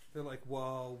 2? They're like,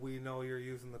 well, we know you're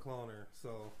using the cloner,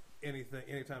 so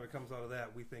anytime it comes out of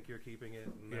that, we think you're keeping it,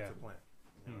 and that's a plant.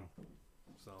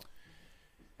 So.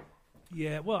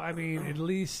 Yeah, well, I mean, at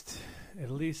least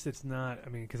it's not. I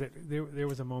mean, because there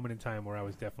was a moment in time where I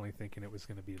was definitely thinking it was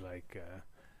going to be like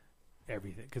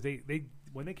everything because they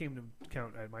when they came to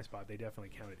count at my spot, they definitely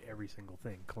counted every single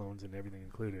thing, clones and everything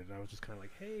included. And I was just kind of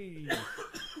like, hey,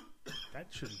 that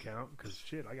shouldn't count because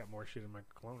shit, I got more shit in my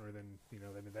cloner than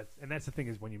I mean that's the thing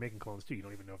is when you're making clones too, you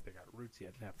don't even know if they got roots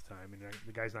yet half the time, and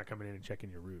the guy's not coming in and checking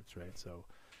your roots, right? So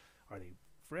are they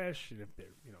fresh? And if they're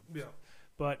Yeah.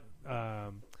 But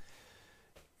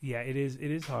yeah, it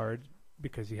is hard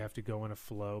because you have to go in a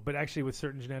flow. But actually, with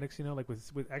certain genetics, like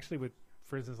with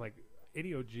for instance, like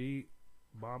ADOG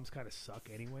moms kind of suck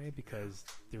anyway because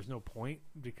there's no point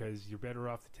because you're better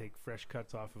off to take fresh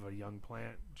cuts off of a young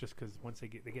plant just because once they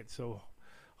get so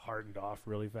hardened off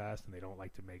really fast and they don't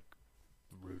like to make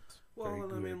roots. Well,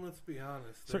 and I mean, let's be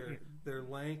honest. They're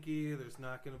lanky. There's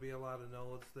not going to be a lot of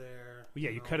nodes there. Well,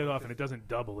 yeah, you cut it off and it doesn't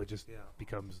double. It just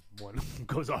becomes one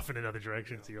goes off in another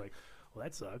direction. So you're like, well,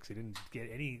 that sucks. You didn't get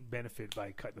any benefit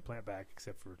by cutting the plant back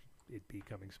except for it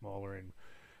becoming smaller and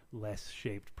less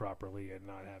shaped properly and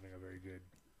not having a very good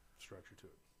structure to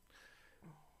it.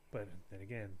 But then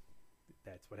again,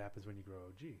 that's what happens when you grow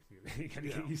OG. You got to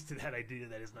get used to that idea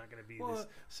that it's not going to be this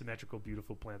symmetrical,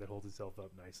 beautiful plant that holds itself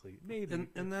up nicely. Maybe,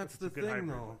 and that's the thing, hybrid.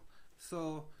 though.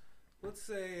 So, let's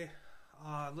say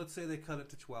they cut it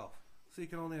to 12, so you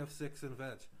can only have 6 in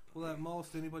veg. Well, at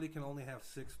most, anybody can only have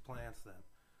 6 plants then.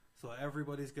 So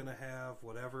everybody's going to have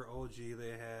whatever OG they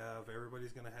have.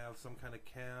 Everybody's going to have some kind of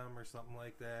chem or something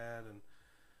like that, and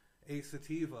a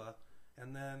sativa,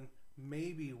 and then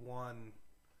maybe one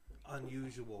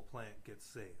unusual plant gets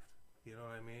saved. You know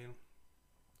what I mean?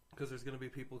 Because there's going to be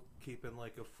people keeping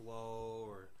like a flow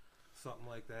or something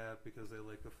like that because they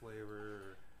like the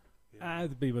flavor.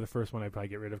 That'd be the first one I'd probably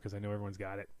get rid of because I know everyone's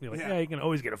got it. You're like, you can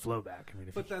always get a flow back. I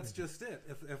mean, but that's just it.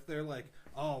 If they're like,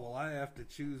 oh, well, I have to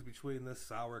choose between this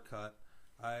sour cut,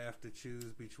 I have to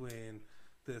choose between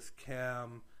this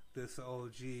chem, this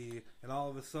OG, and all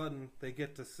of a sudden they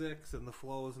get to 6 and the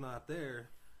flow is not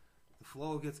there. The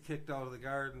flow gets kicked out of the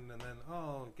garden, and then,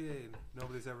 okay,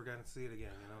 nobody's ever going to see it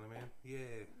again. You know what I mean?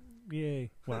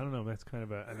 Yay. Well, I don't know. That's kind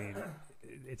of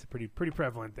it's a pretty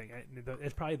prevalent thing.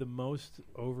 It's probably the most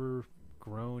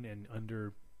overgrown and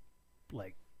under,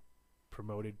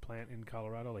 promoted plant in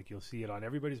Colorado. Like, you'll see it on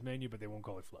everybody's menu, but they won't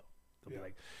call it flow. They'll be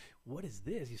like, what is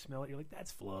this? You smell it. You're like,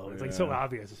 that's flow. It's like so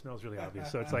obvious. It smells really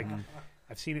obvious. So it's like,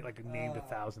 I've seen it named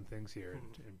 1,000 things here,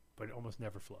 but almost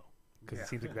never flow. Because it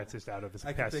seems like that's just out of its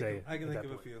passe. I can think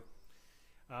of a few.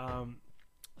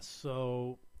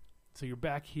 So you're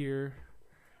back here.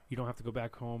 You don't have to go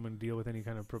back home and deal with any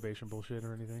kind of probation bullshit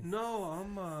or anything. No,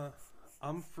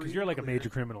 I'm free. Because you're like a major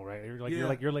criminal, right?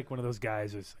 You're like one of those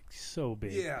guys who's so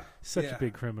big, such a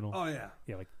big criminal. Oh yeah,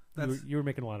 you were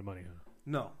making a lot of money, huh?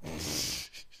 No.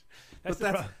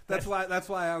 That's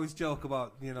why I always joke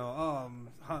about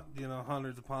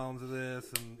hundreds of pounds of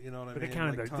this and you know what I mean. But they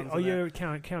counted you're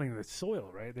counting the soil,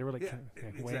 right? They were like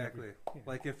exactly.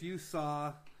 Like if you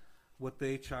saw what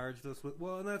they charged us with,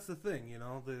 well, and that's the thing,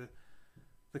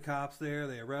 the cops there,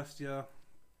 they arrest you,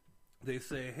 they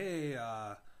say, hey,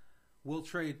 we'll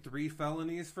trade 3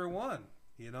 felonies for 1.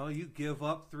 You give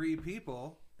up 3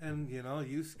 people and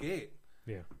you skate.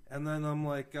 Yeah. And then I'm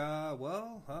like, how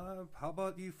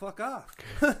about you fuck off?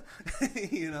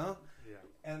 Yeah.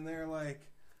 And they're like,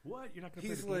 what? You're not going to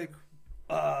he's like,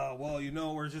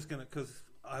 we're just going to, because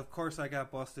of course I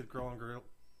got busted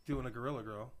doing a gorilla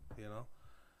grow,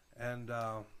 and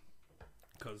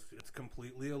because it's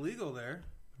completely illegal there.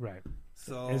 Right.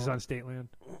 So is it on state land?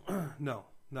 No,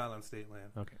 not on state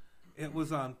land. Okay. It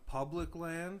was on public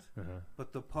land,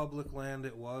 but the public land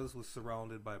it was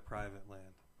surrounded by private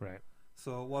land. Right.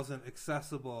 So it wasn't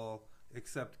accessible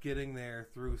except getting there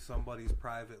through somebody's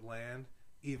private land,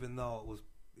 even though it was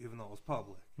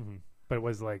public. Mm-hmm. But it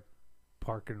was like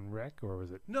park and rec, or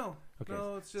was it? No. Okay.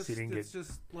 No, it's just so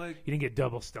just like you didn't get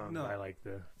double stung by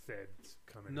the feds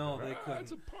coming. No, they couldn't.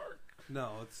 It's a park.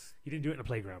 No, it's you didn't do it in a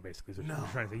playground. Basically, is what you're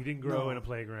trying to say. You didn't grow in a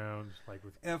playground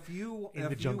with. If you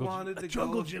jungle, wanted to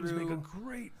jungle go gyms through make a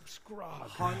great scrub.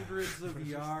 Hundreds of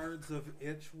yards of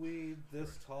itchweed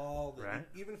this tall. Right.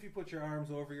 Even if you put your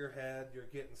arms over your head, you're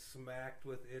getting smacked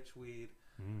with itchweed.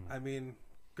 I mean,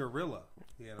 gorilla.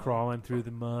 Crawling through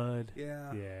the mud.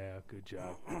 Yeah. Yeah. Good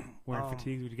job. Wearing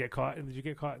fatigues. Did you get caught? Did you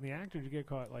get caught in the act, or did you get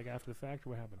caught after the fact? Or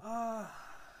what happened?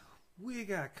 We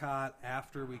got caught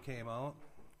after we came out.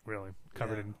 Really?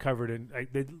 Covered in.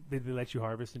 They let you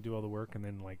harvest and do all the work and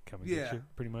then come and get you,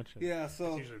 pretty much. Yeah, so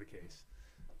that's usually the case.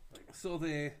 So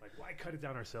they why cut it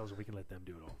down ourselves when we can let them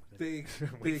do it all? They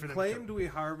claimed we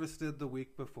harvested the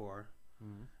week before,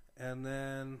 and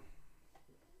then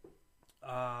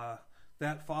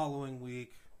that following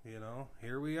week,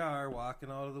 here we are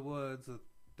walking out of the woods with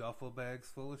duffel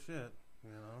bags full of shit.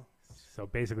 You know. So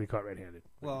basically caught red-handed.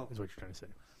 Well, is what you're trying to say.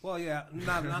 Well, yeah,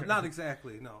 not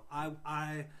exactly. No,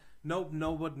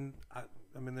 nobody.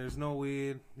 I mean, there's no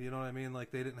weed. You know what I mean?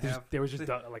 Like they didn't have. There was just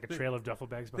like a trail of duffel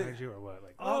bags behind you, or what?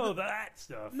 Like that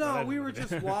stuff. No, we were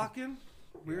just walking.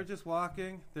 We were just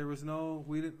walking. There was no.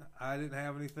 I didn't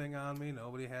have anything on me.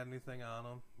 Nobody had anything on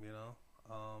them. You know.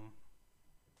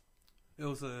 It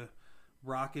was a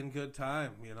rocking good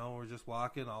time. You know, we're just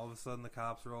walking. All of a sudden, the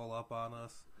cops roll up on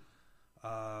us.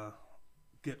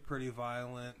 Get pretty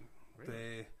violent.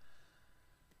 Really?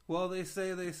 They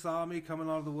say they saw me coming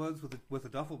out of the woods with a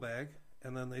duffel bag,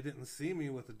 and then they didn't see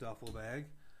me with a duffel bag,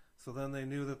 so then they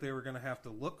knew that they were going to have to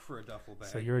look for a duffel bag.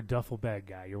 So you're a duffel bag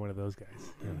guy. You're one of those guys.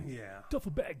 Yeah.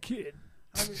 Duffel bag kid.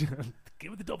 I mean, Get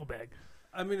with the duffel bag.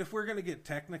 I mean, if we're going to get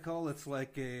technical, it's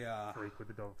like a Freak with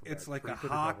the duffel bag. it's like Freak a with the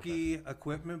duffel hockey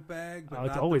equipment bag, but Oh,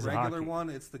 it's not always the a regular hockey. one.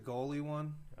 It's the goalie one.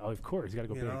 bag. Oh, of course. You got to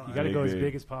go You big. know, You got to go as big.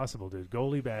 big as possible, dude.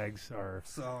 Goalie bags are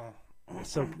So that's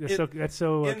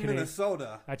so in Canadian.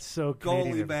 Minnesota, That's so goalie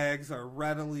Canadian. bags are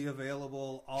readily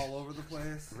available all over the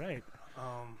place. Right.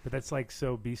 But that's like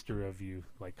so beaster of you,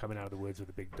 like coming out of the woods with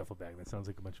a big duffel bag. That sounds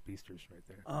like a bunch of beasters right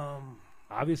there.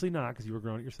 Obviously not, because you were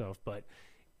growing it yourself. But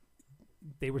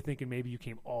they were thinking maybe you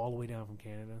came all the way down from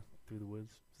Canada through the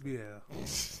woods. Yeah.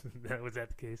 Was that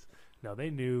the case? No, they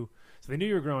knew. So they knew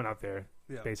you were growing out there.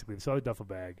 Yeah. Basically, they saw the duffel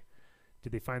bag.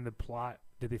 Did they find the plot?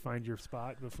 Did they find your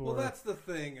spot before? Well, that's the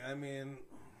thing. I mean,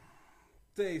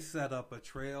 they set up a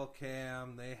trail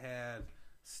cam. They had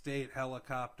state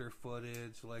helicopter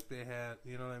footage. Like they had,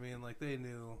 you know what I mean? Like they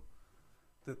knew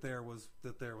that there was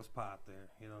pot there.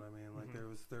 You know what I mean? Like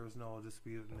there was no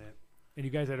disputing it. And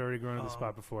you guys had already grown to the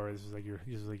spot before. This was like your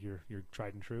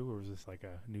tried and true, or was this like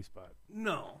a new spot?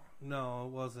 No,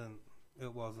 it wasn't.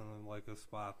 It wasn't like a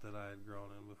spot that I had grown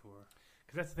in before.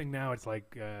 Because that's the thing now. It's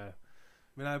like, I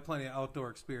mean, I have plenty of outdoor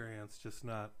experience, just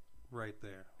not right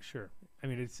there. sure. I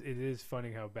mean, it is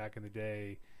funny how back in the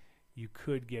day, you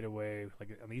could get away,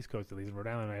 like on the East Coast at least. In Rhode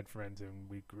Island, I had friends, and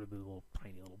we grew the little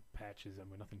tiny little patches. I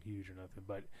mean, nothing huge or nothing,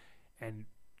 and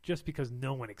just because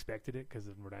no one expected it, because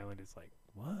in Rhode Island it's like,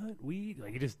 what, weed?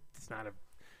 Like it's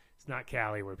not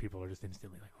Cali where people are just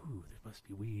instantly like, ooh, there must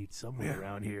be weed somewhere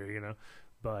around here, you know.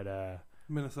 But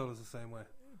Minnesota's the same way.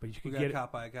 But you We could got get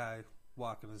caught by a guy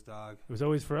walking his dog. It was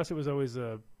always, for us, it was always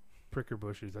pricker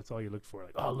bushes. That's all you looked for.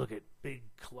 Like, oh, look at big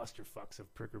clusterfucks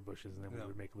of pricker bushes, and then we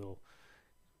would make little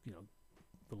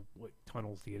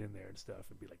tunnels to get in there and stuff,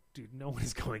 and be like, dude, no one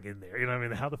is going in there. You know what I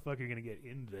mean? How the fuck are you going to get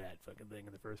into that fucking thing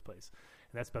in the first place?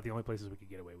 And that's about the only places we could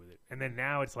get away with it. And then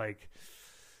now it's like,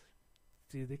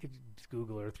 dude, they could just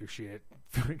Google Earth your shit.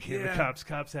 The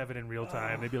cops have it in real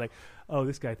time. They'd be like, oh,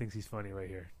 this guy thinks he's funny right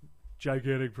here.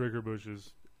 Gigantic pricker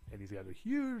bushes. And he's got a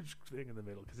huge thing in the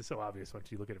middle, because it's so obvious once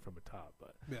you look at it from the top.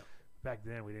 But back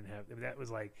then we didn't have. I mean, that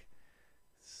was like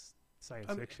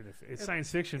science fiction. If it's science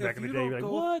fiction back in the day, you're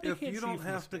like, what? If you don't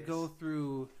have to go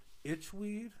through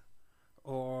itchweed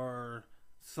or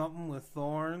something with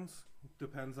thorns,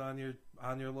 depends on your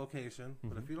location.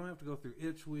 But if you don't have to go through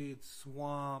itchweed,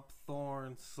 swamp,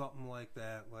 thorns, something like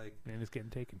that, like, and it's getting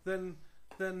taken.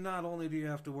 Then not only do you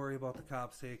have to worry about the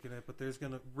cops taking it, but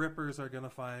rippers are gonna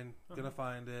find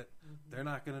it. They're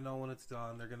not gonna know when it's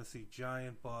done. They're gonna see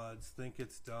giant buds, think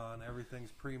it's done.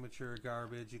 Everything's premature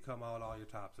garbage. You come out, all your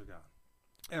tops are gone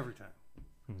every time.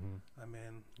 I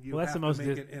mean, you have to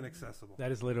make it inaccessible.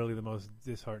 That is literally the most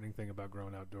disheartening thing about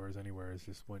growing outdoors anywhere. Is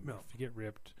just when if you get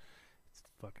ripped, it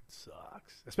fucking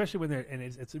sucks. Especially when they're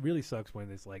it really sucks when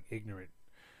it's like ignorant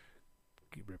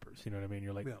rippers. You know what I mean?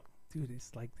 You're like. Dude,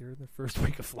 it's like they're in the first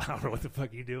week of flower. What the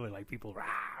fuck are you doing? Like people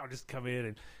just come in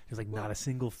and there's like not a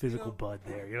single physical bud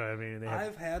there. You know what I mean?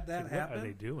 I've had that happen. What are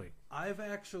they doing? I've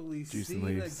actually seen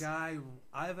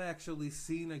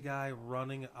a guy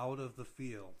running out of the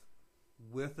field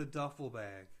with a duffel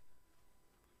bag.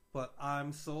 But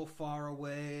I'm so far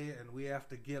away and we have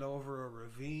to get over a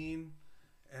ravine,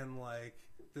 and like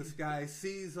this guy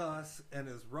sees us and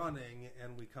is running,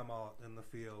 and we come out in the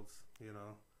fields,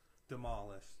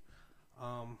 demolished.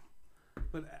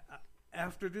 But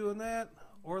after doing that,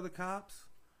 or the cops,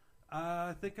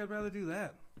 I think I'd rather do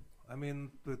that. I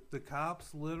mean, the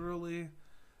cops literally,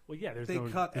 they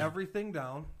cut everything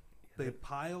down. They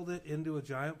piled it into a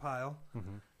giant pile.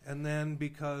 And then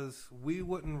because we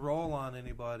wouldn't roll on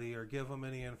anybody or give them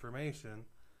any information,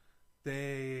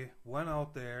 they went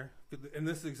out there. And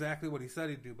this is exactly what he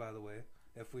said he'd do, by the way,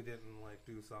 if we didn't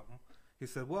do something. He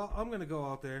said, well, I'm going to go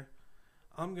out there.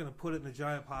 I'm going to put it in a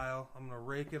giant pile. I'm going to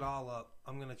rake it all up.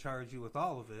 I'm going to charge you with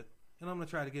all of it. And I'm going to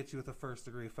try to get you with a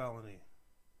first-degree felony.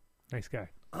 Nice guy.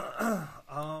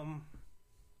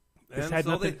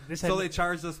 They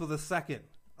charged us with a second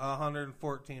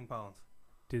 114 pounds.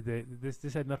 Did they?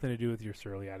 This had nothing to do with your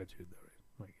surly attitude, though,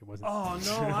 right? Like it wasn't. Oh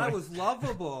no, I was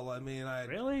lovable. I mean,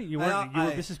 really you weren't.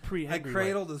 This is pre-angry. I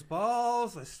cradled his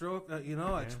balls. I stroked.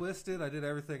 I twisted. I did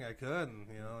everything I could, and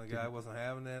the guy wasn't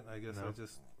having it. I guess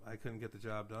I couldn't get the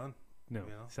job done. No,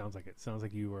 sounds like it. Sounds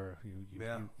like you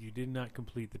did not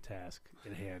complete the task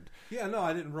at hand. Yeah, no,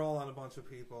 I didn't roll on a bunch of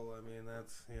people. I mean,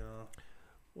 that's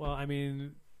Well, I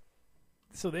mean,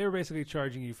 so they were basically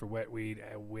charging you for wet weed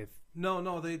with.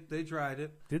 No, they dried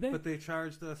it. Did they? But they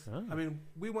charged us. Oh. I mean,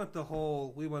 we went the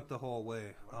whole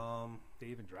way. They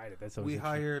even dried it. That's we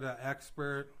hired an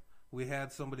expert. We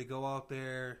had somebody go out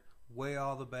there, weigh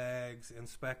all the bags,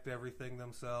 inspect everything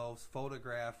themselves,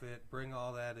 photograph it, bring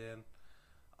all that in.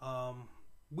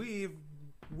 We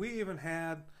even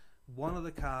had one of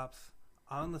the cops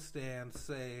on the stand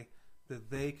say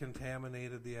that they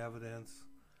contaminated the evidence,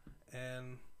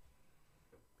 and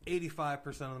 85%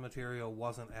 of the material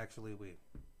wasn't actually weed.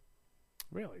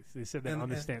 Really? So they said that on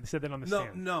the stand. They said that on the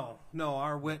stand. No.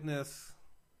 Our witness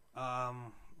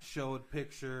showed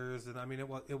pictures, and I mean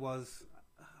it was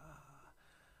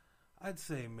I'd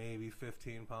say maybe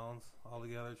 15 pounds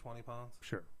altogether, 20 pounds.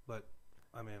 Sure, but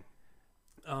I mean.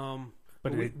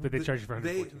 But they charged you for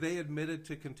 114. They admitted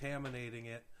to contaminating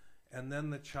it, and then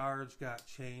the charge got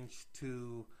changed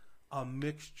to a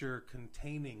mixture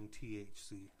containing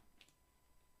THC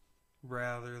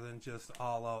rather than just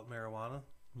all-out marijuana.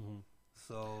 Mm-hmm.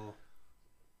 So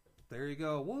there you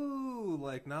go. Woo!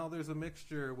 Like now there's a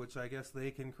mixture, which I guess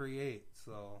they can create.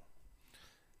 So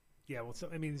yeah, well, so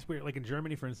I mean, it's weird. Like in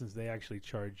Germany, for instance, they actually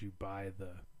charge you by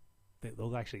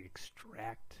they'll actually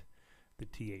extract the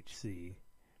THC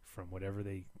from whatever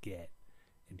they get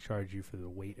and charge you for the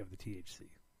weight of the THC.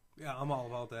 Yeah, I'm all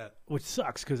about that. Which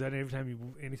sucks because anytime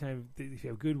if you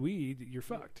have good weed, you're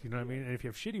fucked. You know what I mean? And if you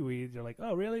have shitty weed, you're like,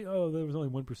 oh really? Oh, there was only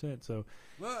 1%. So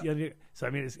so I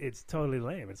mean, it's totally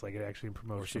lame. It's like it actually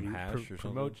promotes some hash or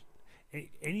something.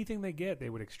 Anything they get, they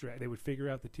would extract. They would figure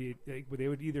out the THC. They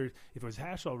would either, if it was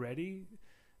hash already,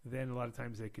 then a lot of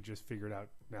times they could just figure it out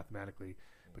mathematically.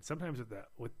 But sometimes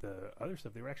with the other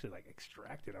stuff, they were actually like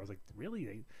extracted. I was like,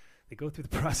 really? They go through the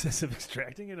process of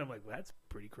extracting it? I'm like, well, that's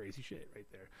pretty crazy shit right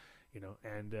there,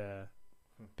 And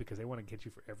because they want to get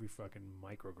you for every fucking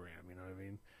microgram, you know what I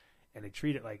mean? And they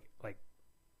treat it like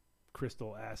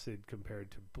crystal acid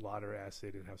compared to blotter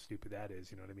acid, and how stupid that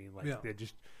is. You know what I mean? Like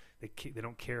they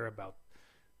don't care about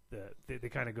they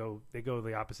kind of go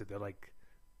the opposite.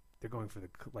 They're going for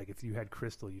if you had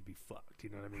crystal, you'd be fucked. You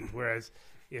know what I mean? Whereas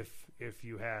if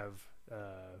you have,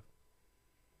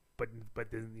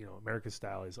 but then America's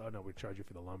style is, oh no, we charge you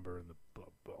for the lumber and the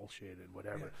bullshit and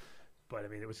whatever. Yeah. But I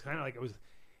mean, it was kind of like it was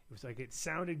like it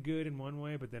sounded good in one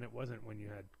way, but then it wasn't when you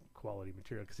had quality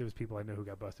material. Because there was people I know who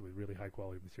got busted with really high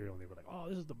quality material, and they were like, oh,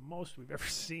 this is the most we've ever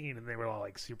seen, and they were all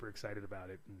like super excited about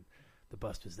it, and the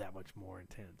bust was that much more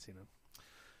intense,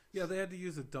 Yeah, they had to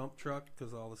use a dump truck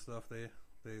because all the stuff they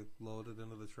loaded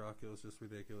into the truck. It was just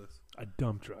ridiculous. A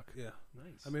dump truck. Yeah.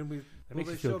 Nice. I mean,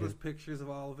 they showed us pictures of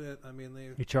all of it. I mean,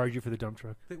 they charge you for the dump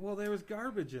truck? There was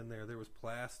garbage in there. There was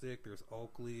plastic. There's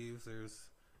oak leaves. There's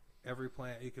every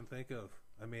plant you can think of.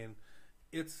 I mean,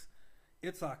 it's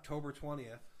October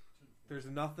 20th. There's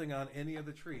nothing on any of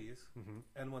the trees. Mm-hmm.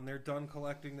 And when they're done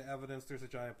collecting the evidence, there's a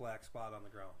giant black spot on the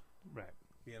ground. Right.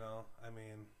 I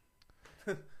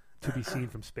mean... to be seen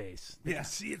from space. They can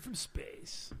see it from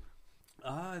space.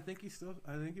 I think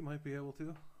you might be able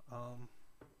to.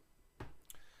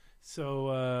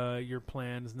 So your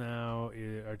plans now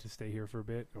are to stay here for a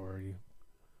bit, or are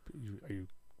you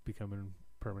becoming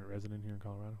a permanent resident here in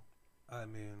Colorado? I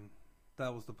mean,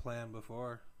 that was the plan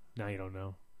before. Now you don't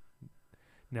know.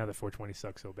 Now that 420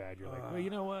 sucks so bad, you're like, well, you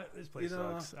know what? This place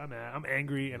sucks. I'm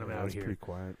angry and I'm out here. Pretty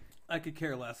quiet. I could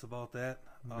care less about that.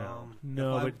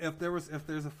 But if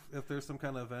there's some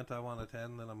kind of event I want to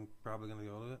attend, then I'm probably going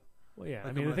to go to it. Well, yeah. Like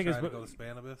I mean, the thing is, to go to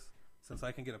Spanibus since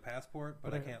I can get a passport,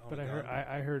 but I can't. But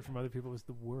I heard from other people it was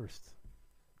the worst.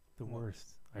 The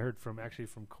worst. I heard from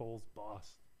Cole's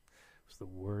boss. It was the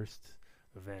worst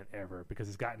event ever because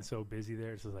it's gotten so busy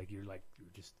there. It's like you're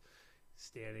just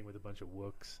standing with a bunch of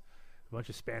wooks. A bunch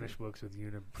of Spanish books with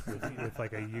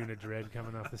like a unidread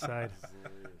coming off the side,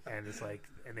 and it's like,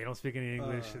 and they don't speak any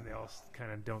English, and they all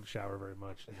kind of don't shower very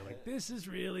much, and you're like, this is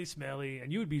really smelly,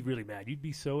 and you would be really mad. You'd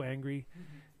be so angry,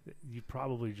 that you'd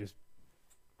probably just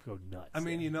go nuts. I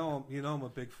mean, I'm a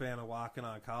big fan of walking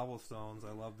on cobblestones.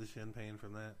 I love the shin pain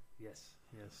from that. Yes.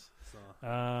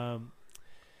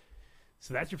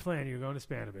 So that's your plan. You're going to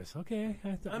Spanibus, okay?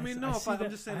 I'm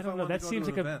just saying. I don't know. That seems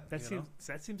like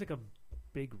a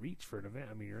big reach for an event.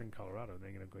 I mean, you're in Colorado, and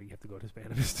then you have to go to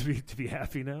Spanish to be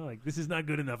happy now. Like, this is not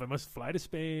good enough. I must fly to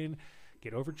Spain,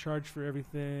 get overcharged for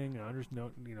everything,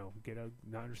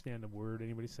 not understand a word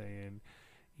anybody's saying,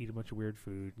 eat a bunch of weird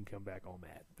food, and come back all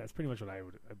mad. That's pretty much what I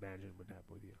would imagine would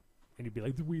happen with you. And you'd be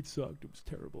like, the weed sucked. It was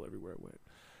terrible everywhere I went.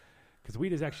 Because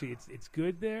weed is actually, it's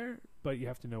good there, but you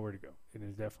have to know where to go. And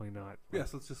it's definitely not. Yeah,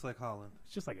 so it's just like Holland.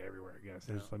 It's just like everywhere, I guess.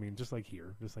 Yeah. I mean, just like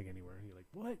here, just like anywhere. You're like,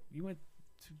 what? You went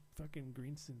to fucking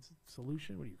Green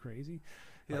Solution? What are you, crazy?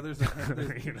 Yeah, like, there's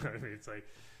you know what I mean? It's like,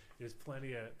 there's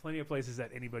plenty of places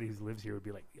that anybody who lives here would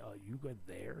be like, oh, you went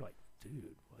there? Like,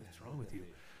 dude, what's wrong with you?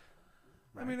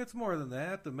 I mean, it's more than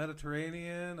that. The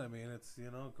Mediterranean, I mean, it's,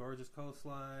 gorgeous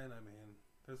coastline. I mean,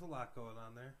 there's a lot going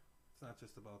on there. It's not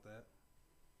just about that.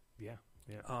 Yeah.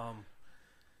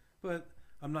 But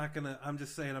I'm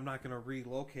just saying I'm not gonna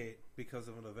relocate because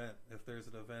of an event. If there's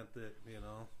an event that,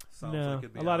 sounds like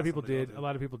it'd be a lot of awesome people to go did. to. A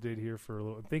lot of people did here for a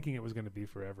little, thinking it was going to be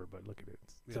forever, but look at it.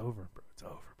 It's over, bro. It's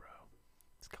over, bro.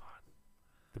 It's gone.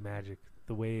 The magic,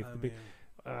 the wave,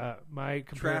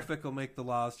 Traffic will make the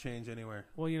laws change anywhere.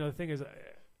 Well, the thing is,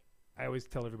 I always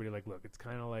tell everybody, like, look, it's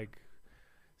kind of like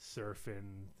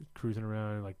surfing, cruising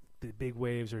around, like the big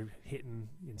waves are hitting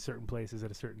in certain places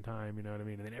at a certain time, you know what I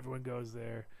mean? And then everyone goes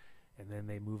there, and then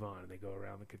they move on, and they go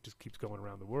around. It just keeps going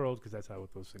around the world because that's how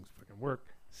those things fucking work.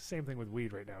 It's the same thing with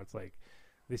weed right now. It's like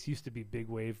this used to be big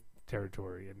wave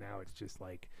territory, and now it's just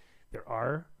like there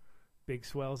are big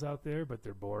swells out there, but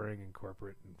they're boring and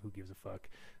corporate, and who gives a fuck?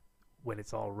 When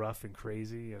it's all rough and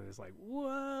crazy, and it's like,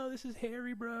 whoa, this is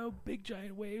hairy, bro. Big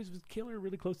giant waves, it was killer,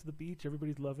 really close to the beach.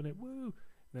 Everybody's loving it. Woo!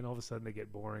 Then all of a sudden they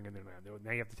get boring, and then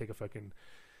now you have to take a fucking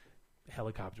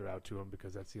helicopter out to them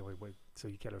because that's the only way. So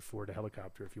you can't afford a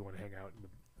helicopter if you want to hang out in the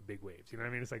big waves. You know what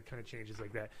I mean? It's like kind of changes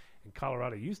like that. And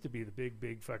Colorado used to be the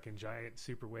big fucking giant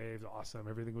super waves, awesome.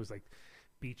 Everything was like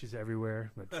beaches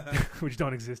everywhere, which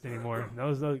don't exist anymore. Now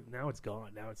it's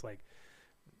gone. Now it's like,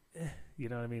 you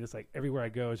know what I mean? It's like everywhere I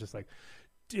go, it's just like,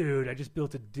 dude, I just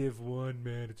built a Div 1,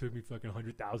 man. It took me fucking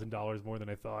 $100,000 more than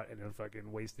I thought, and then fucking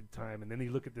wasted time. And then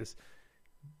you look at this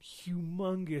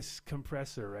humongous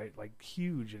compressor, right? Like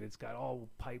huge, and it's got all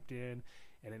piped in,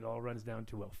 and it all runs down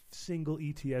to a single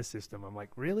ETS system. I'm like,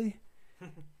 really?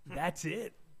 That's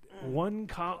it? A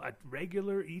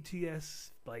regular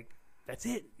ETS, like, that's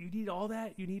it? You need all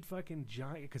that? You need fucking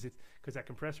giant, because that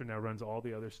compressor now runs all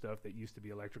the other stuff that used to be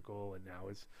electrical and now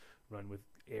is run with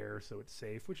air, so it's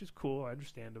safe, which is cool. I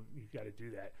understand you've got to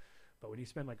do that, but when you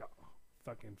spend like a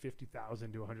fucking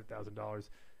 $50,000 to $100,000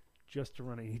 just to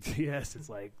run an ETS, it's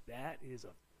like, that is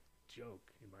a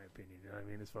joke, in my opinion. You know what I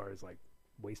mean? As far as like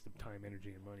waste of time,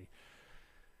 energy, and money.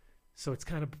 So it's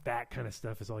kind of that kind of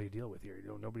stuff is all you deal with here.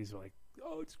 Nobody's like,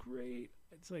 oh, it's great.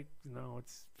 It's like, no,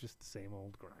 it's just the same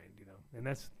old grind, And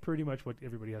that's pretty much what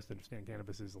everybody has to understand.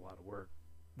 Cannabis is a lot of work,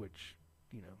 which,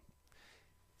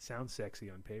 sounds sexy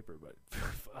on paper, but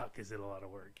fuck, is it a lot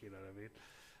of work? You know what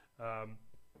I mean?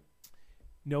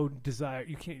 No desire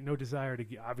to get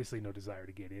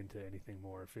into anything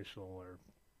more official or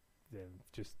than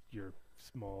just your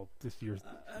small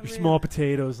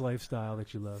potatoes lifestyle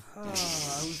that you love. I'm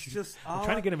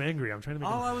trying to get him angry. I'm trying to make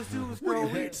all him, I was doing was grow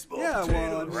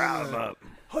round him up.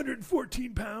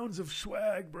 114 pounds of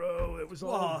swag, bro. It was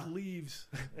all leaves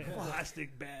and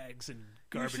plastic bags and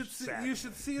garbage sacks. You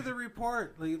should see the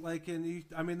report. They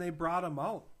brought him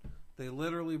out. They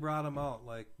literally brought him out.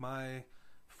 Like, my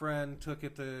friend took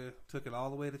it all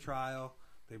the way to trial.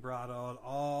 They brought out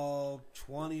all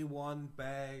 21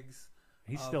 bags.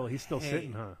 He's still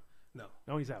sitting, huh?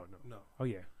 No, he's out. No. Oh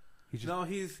yeah. He's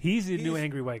the new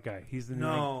angry white guy. He's the new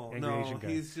angry Asian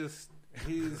guy.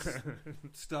 He's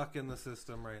stuck in the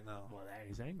system right now. Well,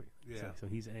 he's angry. Yeah. So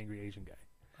he's an angry Asian guy.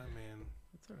 I mean,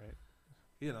 that's all right.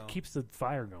 It keeps the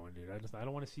fire going, dude. I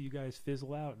don't want to see you guys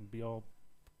fizzle out and be all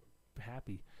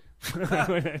happy.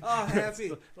 Happy. That's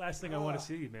the last thing I want to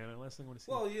see, man. The last thing I want to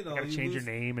see. Well, you got to change your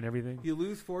name and everything. You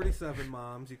lose 47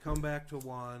 moms. You come back to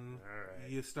one. All right.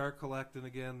 You start collecting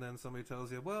again. Then somebody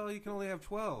tells you, well, you can only have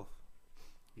 12.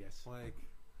 Yes.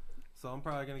 So I'm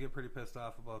probably going to get pretty pissed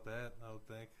off about that, I would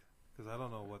think. Because I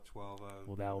don't know what 12 is.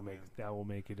 Well, that will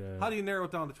make it How do you narrow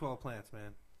it down to 12 plants,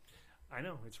 man? I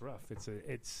know, it's rough. It's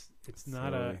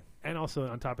not and also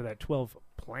on top of that, 12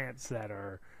 plants that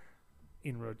are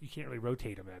you can't really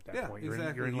rotate them at that point.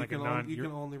 Exactly. You're in like you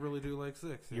can only really do like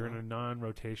 6. You're in a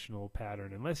non-rotational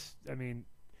pattern, unless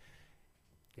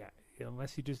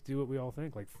you just do what we all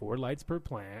think, like 4 lights per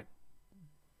plant,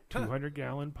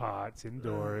 200-gallon pots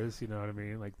indoors. You know what I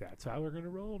mean? Like, that's how we're gonna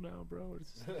roll now, bro.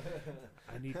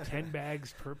 I need 10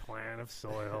 bags per plant of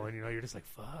soil, and you're just like,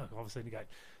 fuck. All of a sudden, you got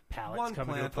pallets one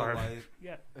coming plant apart. of light.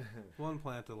 Yeah. One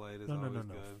plant of light is No, always no.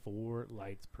 good. 4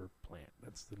 lights per plant.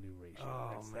 That's the new ratio.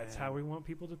 Oh, That's man. how we want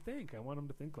people to think. I want them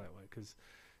to think that way because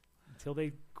until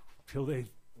they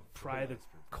pry the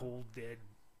cold, dead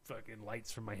fucking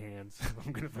lights from my hands,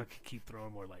 I'm gonna fucking keep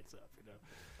throwing more lights up.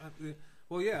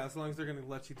 Well, yeah, as long as they're going to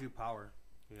let you do power.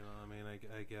 You know, I mean,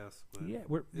 I guess. But Yeah,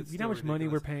 it's you know how much still money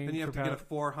we're ridiculous. paying. Then you have for to get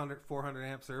power? a 400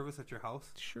 amp service at your house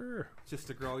Sure, just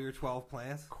to grow your 12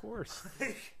 plants. of course.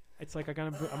 It's like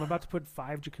I'm about to put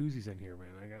 5 jacuzzis in here, man.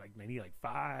 I need like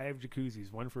 5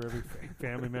 jacuzzis, one for every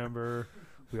family member.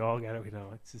 We all got it. You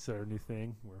know, it's just our new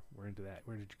thing. We're into that.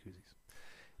 We're into jacuzzis.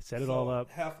 Set it all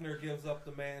up. Hefner gives up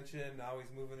the mansion. Now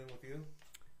he's moving in with you.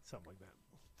 Something like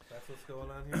that. That's what's going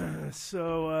on here.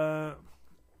 So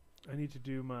I need to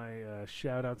do my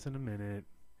shout outs in a minute,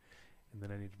 and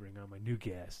then I need to bring on my new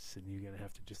guests, and you're gonna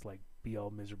have to just like be all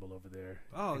miserable over there.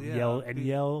 Oh, and yeah. yell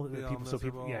Be at all people. So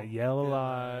people, miserable. yell a Yeah,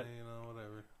 lot. You know,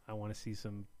 whatever. I want to see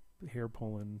some hair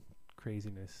pulling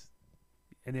craziness,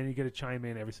 and then you got to chime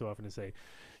in every so often and say,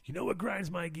 "You know what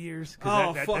grinds my gears?"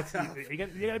 Oh, that's, fuck. you got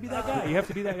to be that guy. You have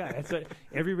to be that guy.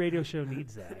 Every radio show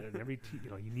needs that, and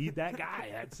you need that guy.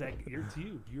 It's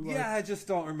you. Yeah, I just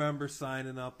don't remember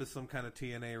signing up as some kind of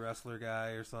TNA wrestler guy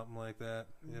or something like that.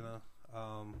 You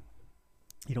know,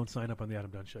 You don't sign up on the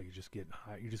Adam Dunn show. You just get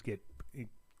hired. You just get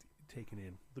taken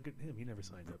in. Look at him. He never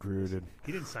signed up. Recruited.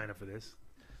 He didn't sign up for this.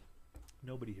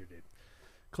 Nobody here did.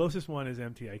 Closest one is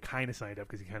MT. I kind of signed up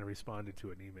because he kind of responded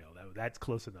to an email. That's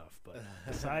close enough. But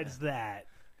besides that,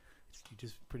 you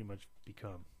just pretty much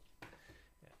become.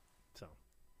 Yeah. So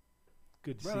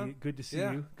good to see you. Good to see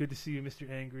you. Good to see you,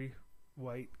 Mr. Angry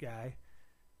White Guy.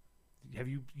 Have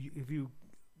you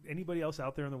anybody else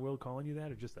out there in the world calling you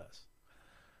that, or just us?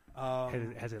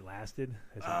 Has it lasted?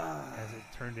 Has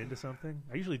it turned into something?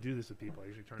 I usually do this with people. I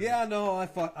usually turn. Yeah, no,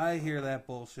 I hear that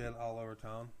bullshit all over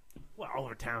town. Well, all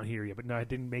over town here, yeah, but no, I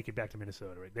didn't make it back to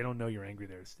Minnesota. Right? They don't know you're angry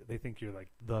there. They think you're like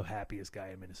the happiest guy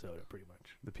in Minnesota, pretty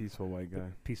much. The peaceful white guy.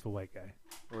 Peaceful white guy,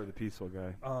 Or the peaceful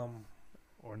guy.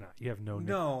 or not? You have no.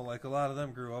 No, like a lot of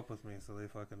them grew up with me, so they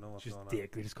fucking know what's just going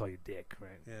Dick. They just call you Dick,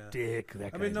 right? Yeah. Dick.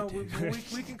 That on. I guy's mean, no, a dick.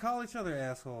 we can call each other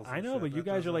assholes. I and know, shit. but you That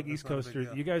guys are doesn't- like that's East not a big Coasters.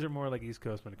 deal. You guys are more like East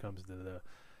Coast when it comes to the.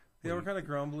 Yeah, we're kind of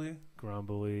grumbly,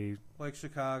 grumbly, like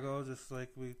Chicago, just like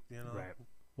we, you know. right?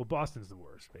 Well, Boston's the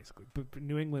worst, basically. But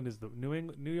New England is New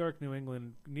York.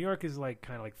 New York is like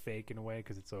kind of like fake in a way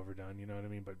because it's overdone. You know what I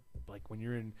mean? But like when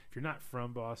if you're not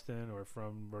from Boston or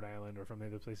from Rhode Island or from the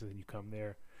other places, and you come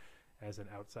there as an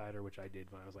outsider, which I did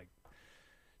when I was like,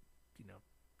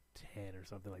 10 or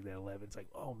something like that, 11. It's like,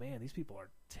 oh man, these people are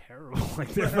terrible.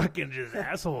 Like they're fucking just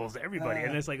assholes, everybody.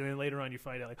 And it's like, and then later on you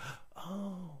find out like,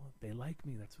 oh, they like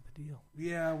me. That's what the deal.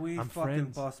 Yeah, we I'm fucking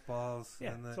friends. bust balls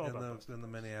Yeah, in it's all about the busting. in the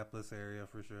Minneapolis area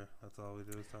for sure. That's all we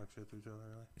do is talk shit to each other.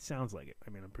 Really. It sounds like it.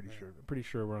 I mean, I'm pretty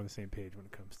sure we're on the same page when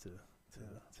it comes to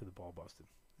the ball busting.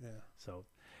 Yeah. So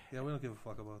Yeah, we don't give a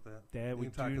fuck about that. that You we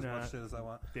can talk do as not. much shit as I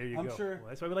want. There you I'm go. sure- Well,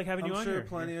 that's why we like having you I'm on sure here.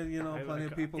 plenty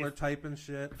of people are typing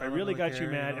shit. If I really got you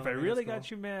mad, if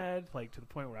you mad, like to the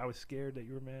point where I was scared that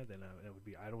you were mad, then that would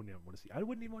be. I don't even want to see. I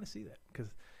wouldn't even want to see that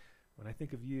because when I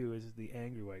think of you as the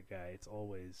angry white guy, it's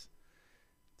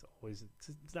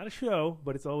not a show,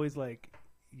 but it's always like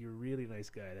you're a really nice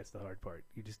guy. That's the hard part.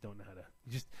 You just don't know how to.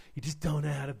 You just don't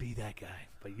know how to be that guy.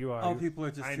 But you are. Oh, people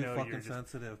are just I too know fucking you're just-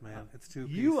 sensitive, man. It's too.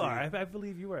 You PC. are. I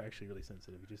believe you are actually really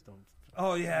sensitive. You just don't.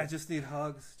 Oh yeah, I just need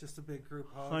hugs. Just a big group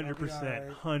hug.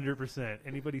 100%. 100%.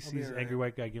 Anybody I'll be sees all right. angry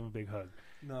white guy, give him a big hug.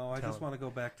 No, I Tell just him. want to go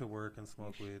back to work and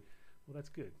smoke weed. Well, that's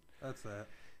good. That's that.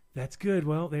 That's good.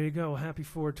 Well, there you go. Happy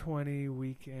 420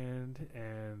 weekend.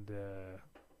 And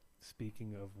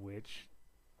speaking of which,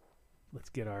 let's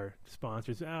get our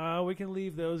sponsors. Oh, we can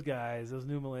leave those guys, those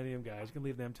New Millennium guys. We can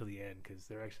leave them till the end because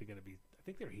they're actually going to be. I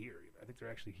think they're here. I think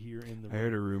they're actually here in the room. I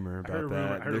heard a rumor about heard a rumor. I that.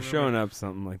 heard a They're rumor. showing up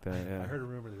something like that. Yeah. I heard a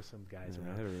rumor there's some guys Yeah, I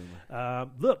around. heard a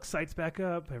rumor. Look, site's back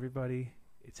up, everybody.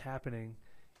 It's happening.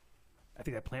 I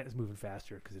think that plant is moving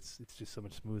faster because it's just so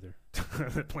much smoother.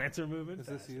 The plants are moving. Is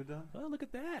this fast. you, Dunn? Oh, look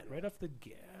at that. Right off the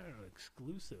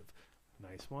exclusive.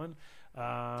 Nice one.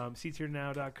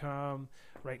 SeatsHereNow.com.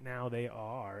 Right now they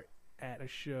are at a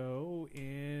show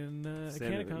in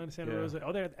Canicon, Santa Rosa.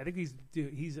 Oh, I think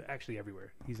he's actually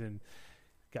everywhere.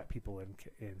 Got people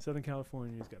in Southern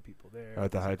California. He's got people there.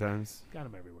 At the High Times. Got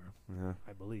him everywhere. Yeah.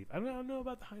 I believe. I don't know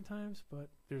about the High Times, but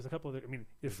there's a couple of. I mean,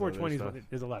 there's There's other 420s. stuff.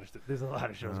 There's a lot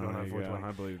of shows going on. Yeah, 420.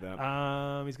 I believe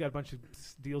that. He's got a bunch of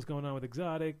deals going on with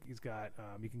Exotic. He's got.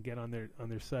 You can get on their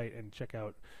site and check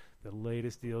out the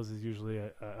latest deals. Is usually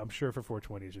I'm sure for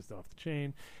 420 is just off the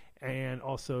chain, and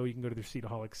also you can go to their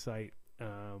Seataholic site,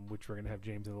 which we're gonna have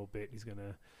James in a little bit. He's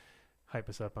gonna hype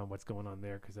us up on what's going on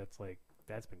there, because that's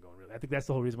been going really. I think that's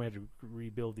the whole reason we had to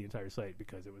rebuild the entire site,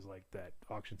 because it was like that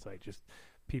auction site. Just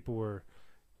people were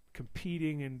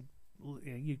competing, and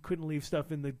you couldn't leave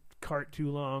stuff in the cart too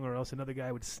long, or else another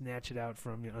guy would snatch it out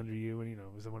from under you, and it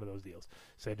was one of those deals.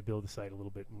 So I had to build the site a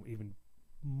little bit even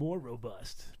more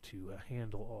robust to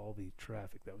handle all the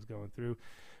traffic that was going through.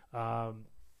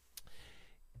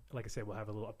 Like I said, we'll have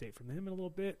a little update from him in a little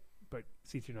bit. But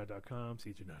seedsherenow.com,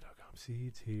 seedsherenow.com,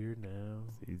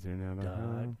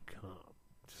 seedsherenow.com.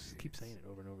 Just keep saying it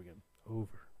over and over again.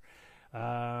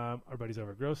 Our buddies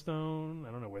over at Growstone.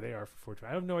 I don't know where they are for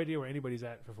 420. I have no idea where anybody's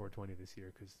at for 420 this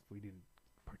year, because we didn't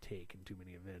partake in too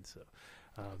many events. So,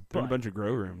 they're in a bunch of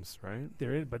grow rooms, right?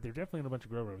 But they're definitely in a bunch of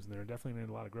grow rooms, and they're definitely in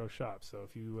a lot of grow shops. So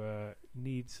if you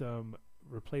need some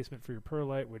replacement for your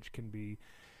perlite, which can be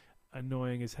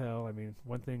annoying as hell. I mean,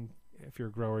 one thing, if you're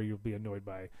a grower, you'll be annoyed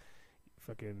by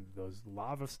fucking those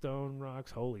lava stone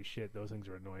rocks. Holy shit, those things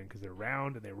are annoying, because they're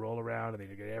round and they roll around and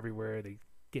they get everywhere. They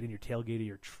get in your tailgate of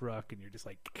your truck, and you're just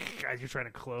like, guys, you're trying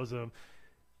to close them.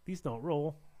 These don't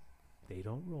roll. They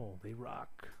don't roll. They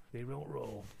rock. They don't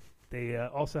roll. They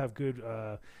also have good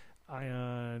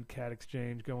ion cat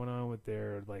exchange going on with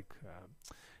their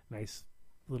nice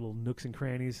little nooks and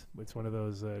crannies. It's one of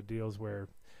those deals where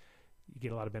you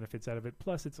get a lot of benefits out of it.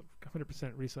 Plus, it's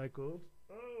 100% recycled.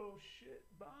 Oh shit,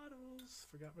 bottles!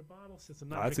 Forgot my bottle. Since I'm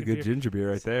not. That's a good ginger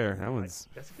beer right there. That one's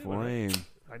flame.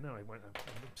 I know. I'm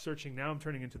searching now. I'm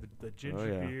turning into the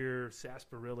ginger beer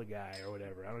sarsaparilla guy or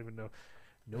whatever. I don't even know.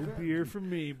 No beer for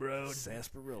me, bro.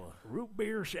 Sarsaparilla. Root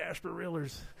beer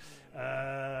sarsparillers.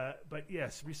 But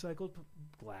yes, recycled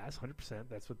glass, 100%.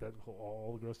 That's what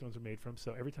all the Growstones are made from.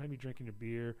 So every time you're drinking your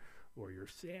beer or your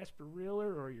sarsaparilla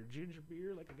or your ginger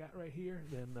beer like I got right here,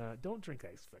 then don't drink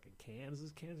those fucking cans.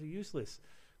 Those cans are useless.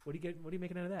 What are you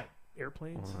making out of that?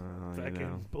 Airplanes?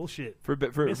 Fucking bullshit.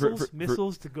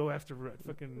 Missiles to go after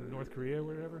fucking North Korea or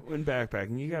whatever. When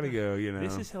backpacking, you got to go,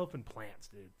 This is helping plants,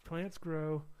 dude. Plants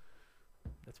grow.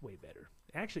 That's way better.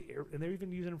 Actually, and they're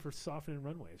even using them for softening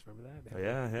runways. Remember that?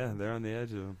 Yeah. They're on the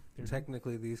edge of them.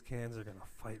 Technically, these cans are going to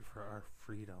fight for our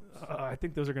freedoms. I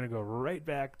think those are going to go right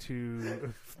back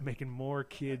to making more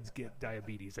kids get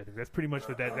diabetes. I think that's pretty much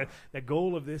what that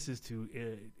goal of this is, to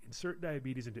insert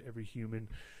diabetes into every human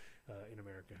in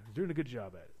America. They're doing a good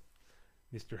job at it.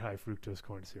 Mr. High Fructose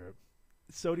Corn Syrup.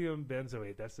 Sodium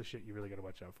benzoate, that's the shit you really got to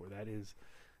watch out for. That is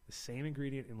the same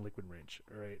ingredient in liquid wrench.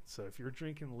 All right, so if you're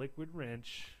drinking liquid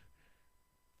wrench,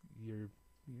 your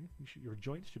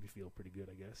joints should be feel pretty good,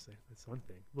 I guess. That's one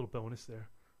thing. A little bonus there.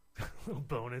 Little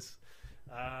bonus.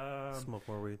 Smoke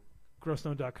more weed.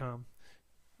 Growstone.com,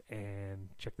 and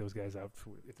check those guys out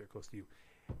if they're close to you.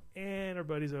 And our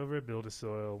buddies over at Build a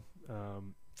Soil.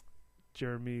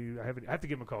 Jeremy, I have to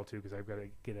give him a call too, because I've got to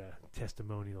get a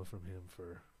testimonial from him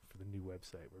for the new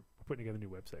website. We're putting together a new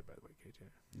website, by the way, KJ.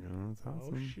 Yeah, that's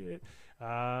awesome. Oh shit!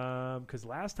 Because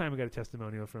last time we got a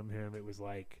testimonial from him, it was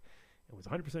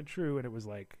 100% true, and it was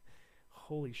like,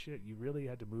 holy shit, you really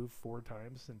had to move 4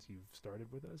 times since you've started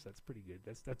with us. That's pretty good.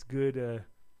 That's good.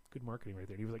 Good marketing right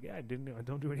there. And he was like, yeah, I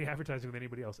don't do any advertising with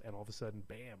anybody else. And all of a sudden,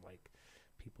 bam, like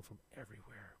people from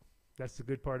everywhere. That's the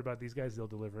good part about these guys. They'll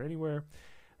deliver anywhere.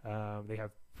 They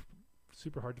have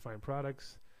super hard to find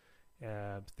products,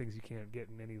 things you can't get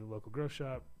in any local grow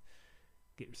shop.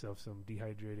 Get yourself some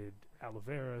dehydrated aloe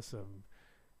vera, some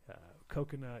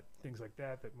coconut, things like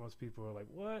that most people are like,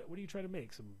 what are you trying to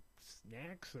make, some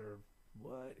snacks or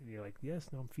what? And you're like,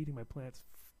 yes, no, I'm feeding my plants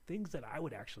things that I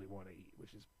would actually want to eat,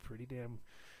 which is pretty damn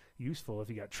useful. If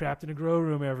you got trapped in a grow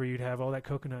room ever, you'd have all that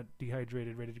coconut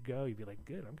dehydrated ready to go. You'd be like,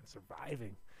 good, I'm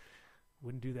surviving.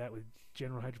 Wouldn't do that with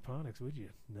general hydroponics, would you?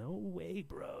 No way,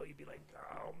 bro. You'd be like,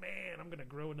 oh man, I'm gonna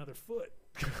grow another foot.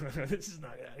 This is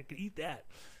not, I could eat that.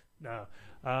 No.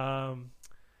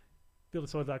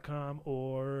 Buildasoil.com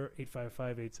or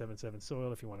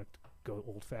 855-877-SOIL if you want to go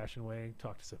old-fashioned way.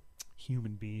 Talk to some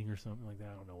human being or something like that.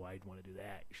 I don't know why you'd want to do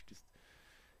that. You should just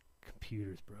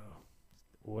computers, bro. Just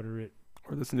order it.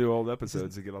 Or listen to old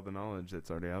episodes to get all the knowledge that's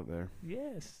already out there.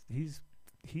 Yes,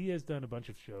 he has done a bunch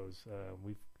of shows.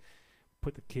 We've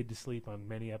put the kid to sleep on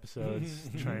many episodes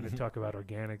trying to talk about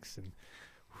organics and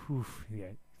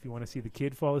if you want to see the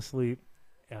kid fall asleep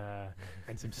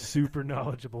and some super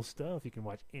knowledgeable stuff, you can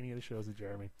watch any of the shows with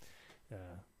Jeremy.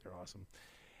 They're awesome.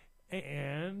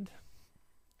 And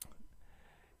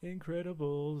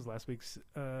Incredibles, last week's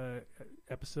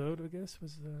episode, I guess,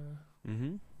 was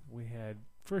we had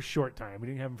for a short time. We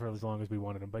didn't have him for as long as we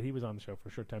wanted him, but he was on the show for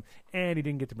a short time, and he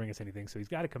didn't get to bring us anything, so he's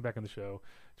got to come back on the show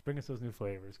to bring us those new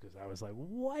flavors, because I was like,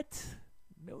 what?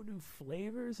 No new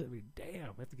flavors? I mean,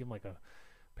 damn. We have to give him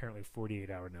apparently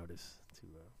 48-hour notice to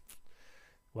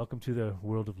Welcome to the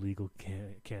world of legal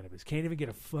cannabis. Can't even get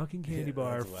a fucking candy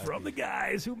bar from the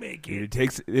guys who make it.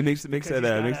 It makes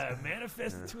gotta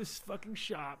manifest it to his fucking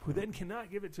shop, who then cannot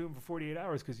give it to him for 48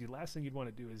 hours because the last thing you'd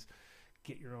want to do is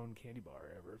get your own candy bar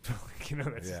ever.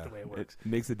 That's just the way it works. It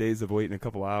makes the days of waiting a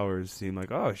couple hours seem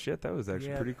like, oh shit, that was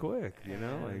actually pretty quick.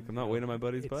 Like I'm not waiting on my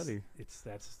buddy's buddy. That's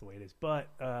just the way it is. But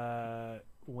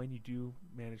when you do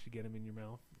manage to get them in your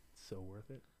mouth, it's so worth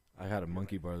it. I had a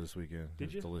monkey bar this weekend.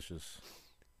 Did you? Delicious.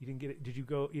 You didn't get it? Did you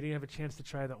go? You didn't have a chance to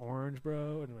try the orange,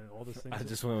 bro, and all those things. I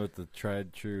just went with the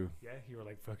tried true. Yeah, you were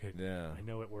like, "Fuck it." Yeah, I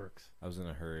know it works. I was in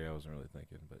a hurry. I wasn't really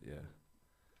thinking, but yeah.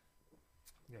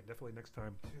 Yeah, definitely next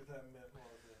time. That mint one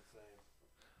was insane.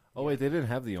 Oh wait, they didn't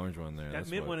have the orange one there. That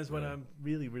mint one is what I'm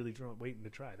really, really waiting to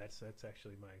try. That's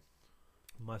actually my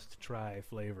must-try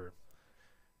flavor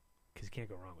because you can't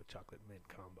go wrong with chocolate mint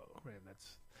combo, right?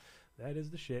 That is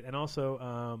the shit. And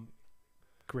also,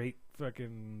 great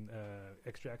fucking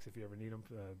extracts if you ever need them.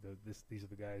 These are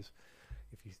the guys.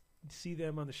 If you see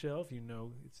them on the shelf, you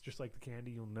know it's just like the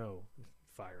candy. You'll know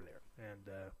fire there. And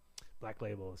Black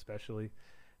Label especially,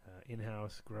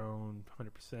 in-house grown,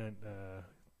 100%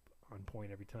 on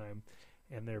point every time.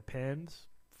 And their pens,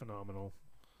 phenomenal.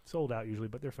 Sold out usually,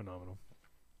 but they're phenomenal.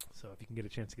 So if you can get a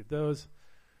chance to get those,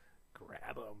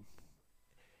 grab them.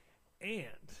 And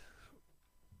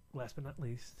last but not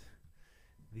least,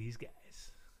 these guys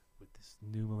with this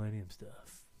new millennium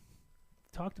stuff.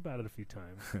 Talked about it a few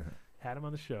times. Had them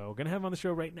on the show. Going to have them on the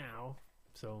show right now.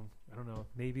 So, I don't know.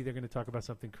 Maybe they're going to talk about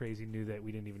something crazy new that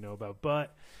we didn't even know about.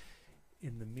 But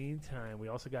in the meantime, we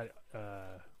also got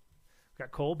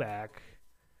Cole back.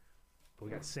 But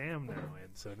we got Sam now.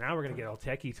 And so now we're going to get all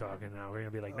techie talking now. We're going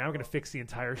to be like, now we're going to fix the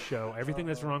entire show. Everything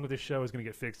that's wrong with this show is going to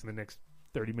get fixed in the next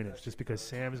 30 minutes just because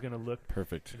Sam is going to look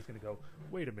perfect. He's going to go,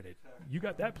 wait a minute, you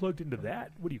got that plugged into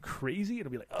that? What are you, crazy?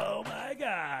 It'll be like, oh my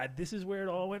God, this is where it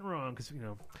all went wrong. Because,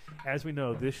 as we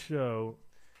know, this show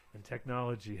and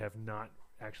technology have not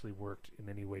actually worked in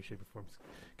any way, shape, or form.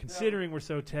 Considering we're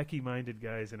so techie-minded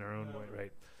guys in our own way,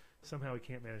 right? Somehow we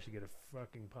can't manage to get a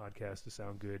fucking podcast to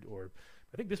sound good. Or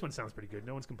I think this one sounds pretty good.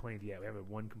 No one's complained yet. We have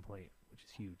one complaint, which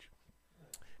is huge.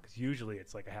 Because usually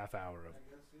it's like a half hour of...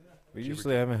 We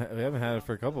haven't had it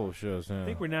for a couple of shows now. I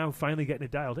think we're now finally getting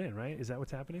it dialed in, right? Is that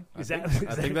what's happening? I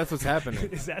think that's what's happening.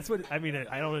 Is that what I mean?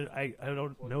 I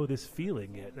don't know this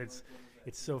feeling yet. It's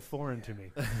so foreign to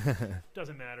me.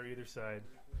 Doesn't matter either side.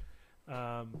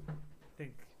 I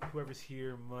think whoever's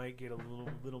here might get a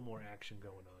little more action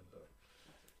going on. But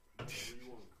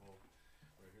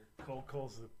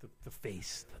Cole's the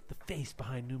face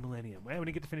behind New Millennium. Well, we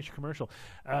didn't get to finish a commercial.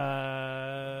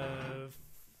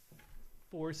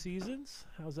 4 seasons.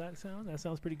 How's that sound? That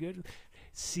sounds pretty good.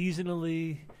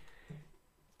 Seasonally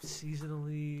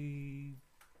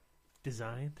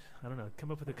designed. I don't know. Come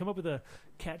up with a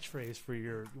catchphrase for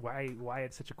your why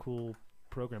it's such a cool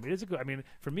program. It is a good. I mean,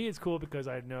 for me, it's cool because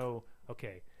I know.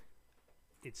 Okay,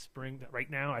 it's spring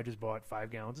right now. I just bought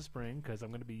 5 gallons of spring because I'm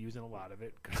going to be using a lot of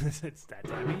it because it's that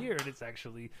time of year and it's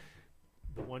actually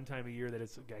the one time of year that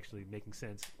it's actually making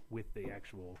sense with the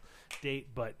actual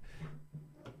date. But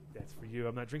that's for you.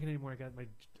 I'm not drinking anymore.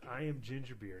 I am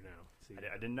ginger beer now. See,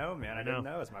 I didn't know, man. I didn't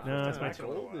know. It's my first time.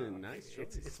 Golden, nice.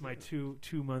 It's my two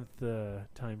month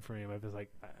time frame. I was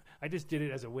like, I just did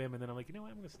it as a whim, and then I'm like, you know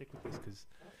what? I'm gonna stick with this because,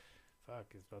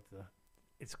 fuck,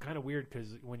 it's kind of weird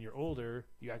because when you're older,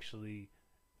 you actually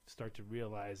start to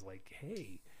realize like,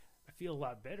 hey, I feel a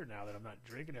lot better now that I'm not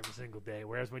drinking every single day.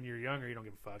 Whereas when you're younger, you don't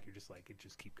give a fuck. You're just like, it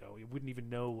just keep going. You wouldn't even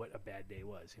know what a bad day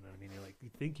was. You know what I mean? You're like, you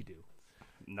think you do.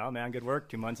 No, man, good work.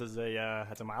 2 months is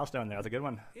that's a milestone there. That's a good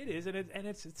one. It is, and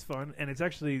it's fun, and it's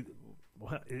actually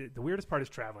the weirdest part is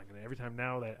traveling. And every time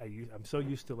now that I'm so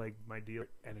used to like my deal,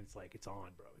 and it's like it's on,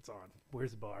 bro. It's on.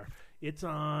 Where's the bar? It's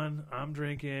on. I'm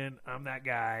drinking. I'm that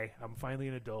guy. I'm finally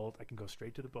an adult. I can go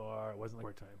straight to the bar. It wasn't like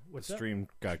work time. What's the stream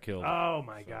got killed. Oh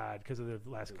my God! Because of the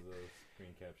last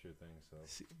screen capture thing. So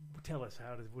tell us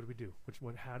what do we do?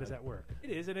 How does that work?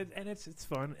 It is, and it's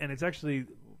fun, and it's actually.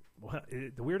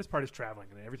 The weirdest part is traveling,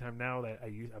 and every time now that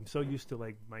I'm so used to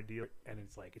like my deal, and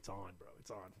it's like it's on, bro.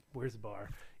 It's on. Where's the bar?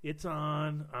 It's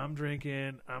on. I'm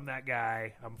drinking. I'm that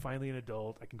guy. I'm finally an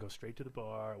adult. I can go straight to the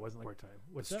bar. It wasn't like work time.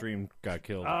 What's the stream got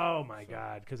killed. Oh my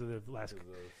God! Because of the last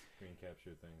screen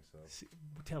capture thing. So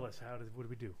tell us what do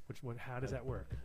we do? How does that work?